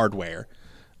same hardware.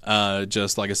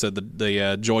 Just like I said,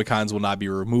 the Joy-Cons will not be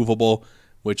removable,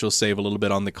 which will save a little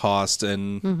bit on the cost.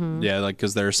 And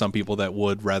because there are some people that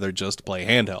would rather just play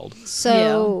handheld.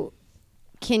 So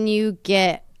can you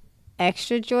get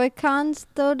extra Joy-Cons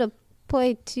though to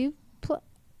play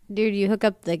Dude, you hook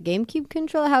up the GameCube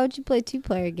controller? How would you play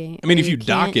 2-player game? I mean, if you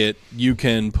dock it, you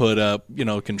can put up,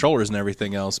 controllers and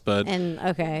everything else. But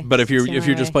if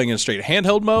you're just playing in a straight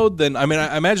handheld mode, then I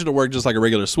imagine it works just like a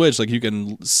regular Switch. Like, you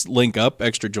can link up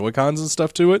extra Joy-Cons and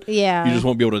stuff to it. Yeah. You just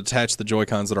won't be able to attach the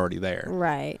Joy-Cons that are already there.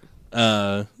 Right.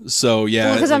 So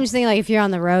yeah. Because I'm just thinking, like, if you're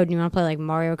on the road and you want to play like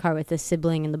Mario Kart with a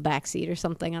sibling in the backseat or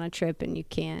something on a trip, and you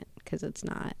can't because it's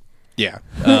not. Yeah,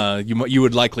 you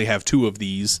would likely have 2 of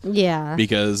these. Yeah,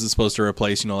 because it's supposed to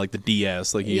replace, like the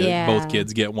DS. Like both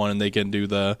kids get one, and they can do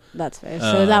the. That's fair.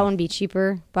 So that one be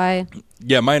cheaper by.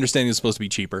 Yeah, my understanding is supposed to be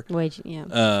cheaper.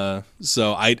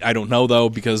 So I don't know though,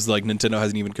 because like Nintendo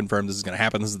hasn't even confirmed this is going to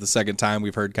happen. This is the second time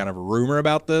we've heard kind of a rumor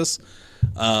about this.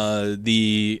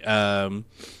 The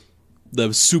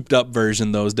souped up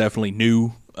version though is definitely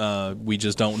new. We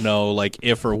just don't know like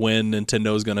if or when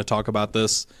Nintendo is going to talk about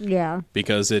this. Yeah.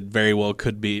 Because it very well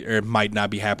could be, or it might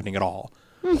not be happening at all.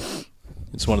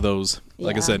 It's one of those,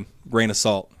 like I said, grain of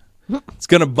salt. It's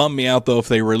going to bum me out though if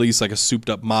they release like a souped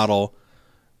up model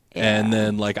and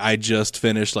then like I just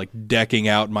finished like decking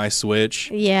out my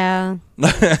Switch. Yeah.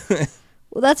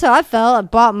 Well, that's how I felt. I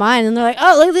bought mine and they're like,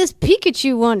 "Oh, look at this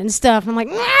Pikachu one and stuff." I'm like,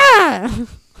 "Ah!"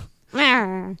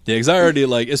 Yeah, because I already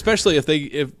like, especially if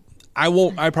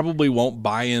I probably won't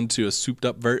buy into a souped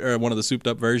up one of the souped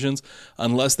up versions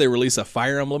unless they release a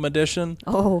Fire Emblem edition.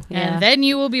 Oh, yeah. And then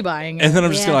you will be buying it. And then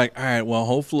I'm just like, all right, well,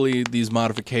 hopefully these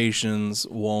modifications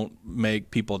won't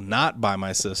make people not buy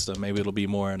my system. Maybe it'll be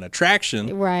more an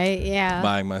attraction. Right, yeah.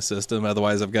 Buying my system.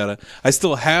 Otherwise, I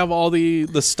still have all the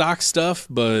stock stuff,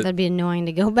 but that'd be annoying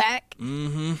to go back.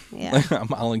 Mm-hmm. Yeah.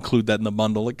 I'll include that in the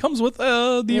bundle. It comes with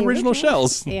the original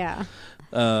shells. Yeah.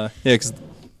 Because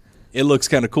it looks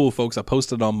kind of cool, folks. I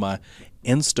posted on my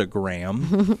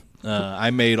Instagram. I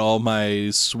made all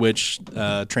my Switch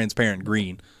transparent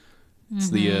green. It's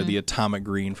the atomic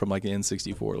green from like the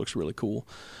N64. It looks really cool.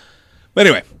 But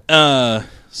anyway,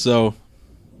 so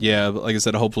yeah, like I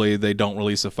said, hopefully they don't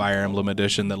release a Fire Emblem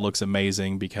edition that looks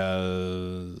amazing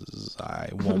because I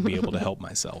won't be able to help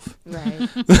myself. Right.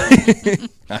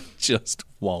 I just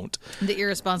won't. The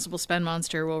irresponsible spend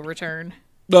monster will return.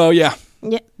 Oh, yeah.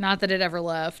 Yeah. Not that it ever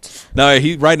left. No,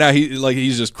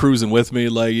 he's just cruising with me,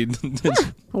 like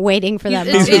Waiting for that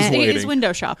He's moment. just waiting. He's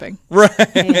window shopping. right.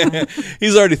 Yeah.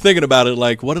 He's already thinking about it,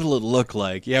 like what'll it look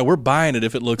like? Yeah, we're buying it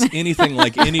if it looks anything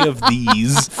like any of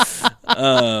these.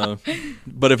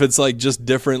 But if it's like just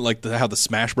different, like how the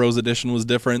Smash Bros. Edition was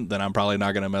different, then I'm probably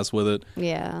not gonna mess with it.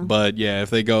 Yeah. But yeah, if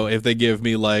they give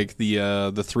me like the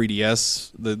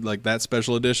 3DS, like that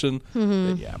special edition,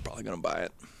 then yeah, I'm probably gonna buy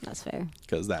it. That's fair.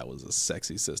 Because that was a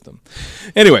sexy system.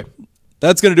 Anyway,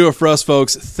 that's going to do it for us,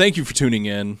 folks. Thank you for tuning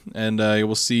in, and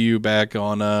we'll see you back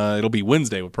on, it'll be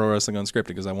Wednesday with Pro Wrestling Unscripted,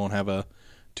 because I won't have a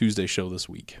Tuesday show this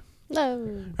week. No.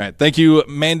 All right, thank you,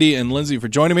 Mandy and Lindsay, for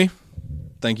joining me.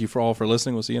 Thank you for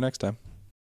listening. We'll see you next time.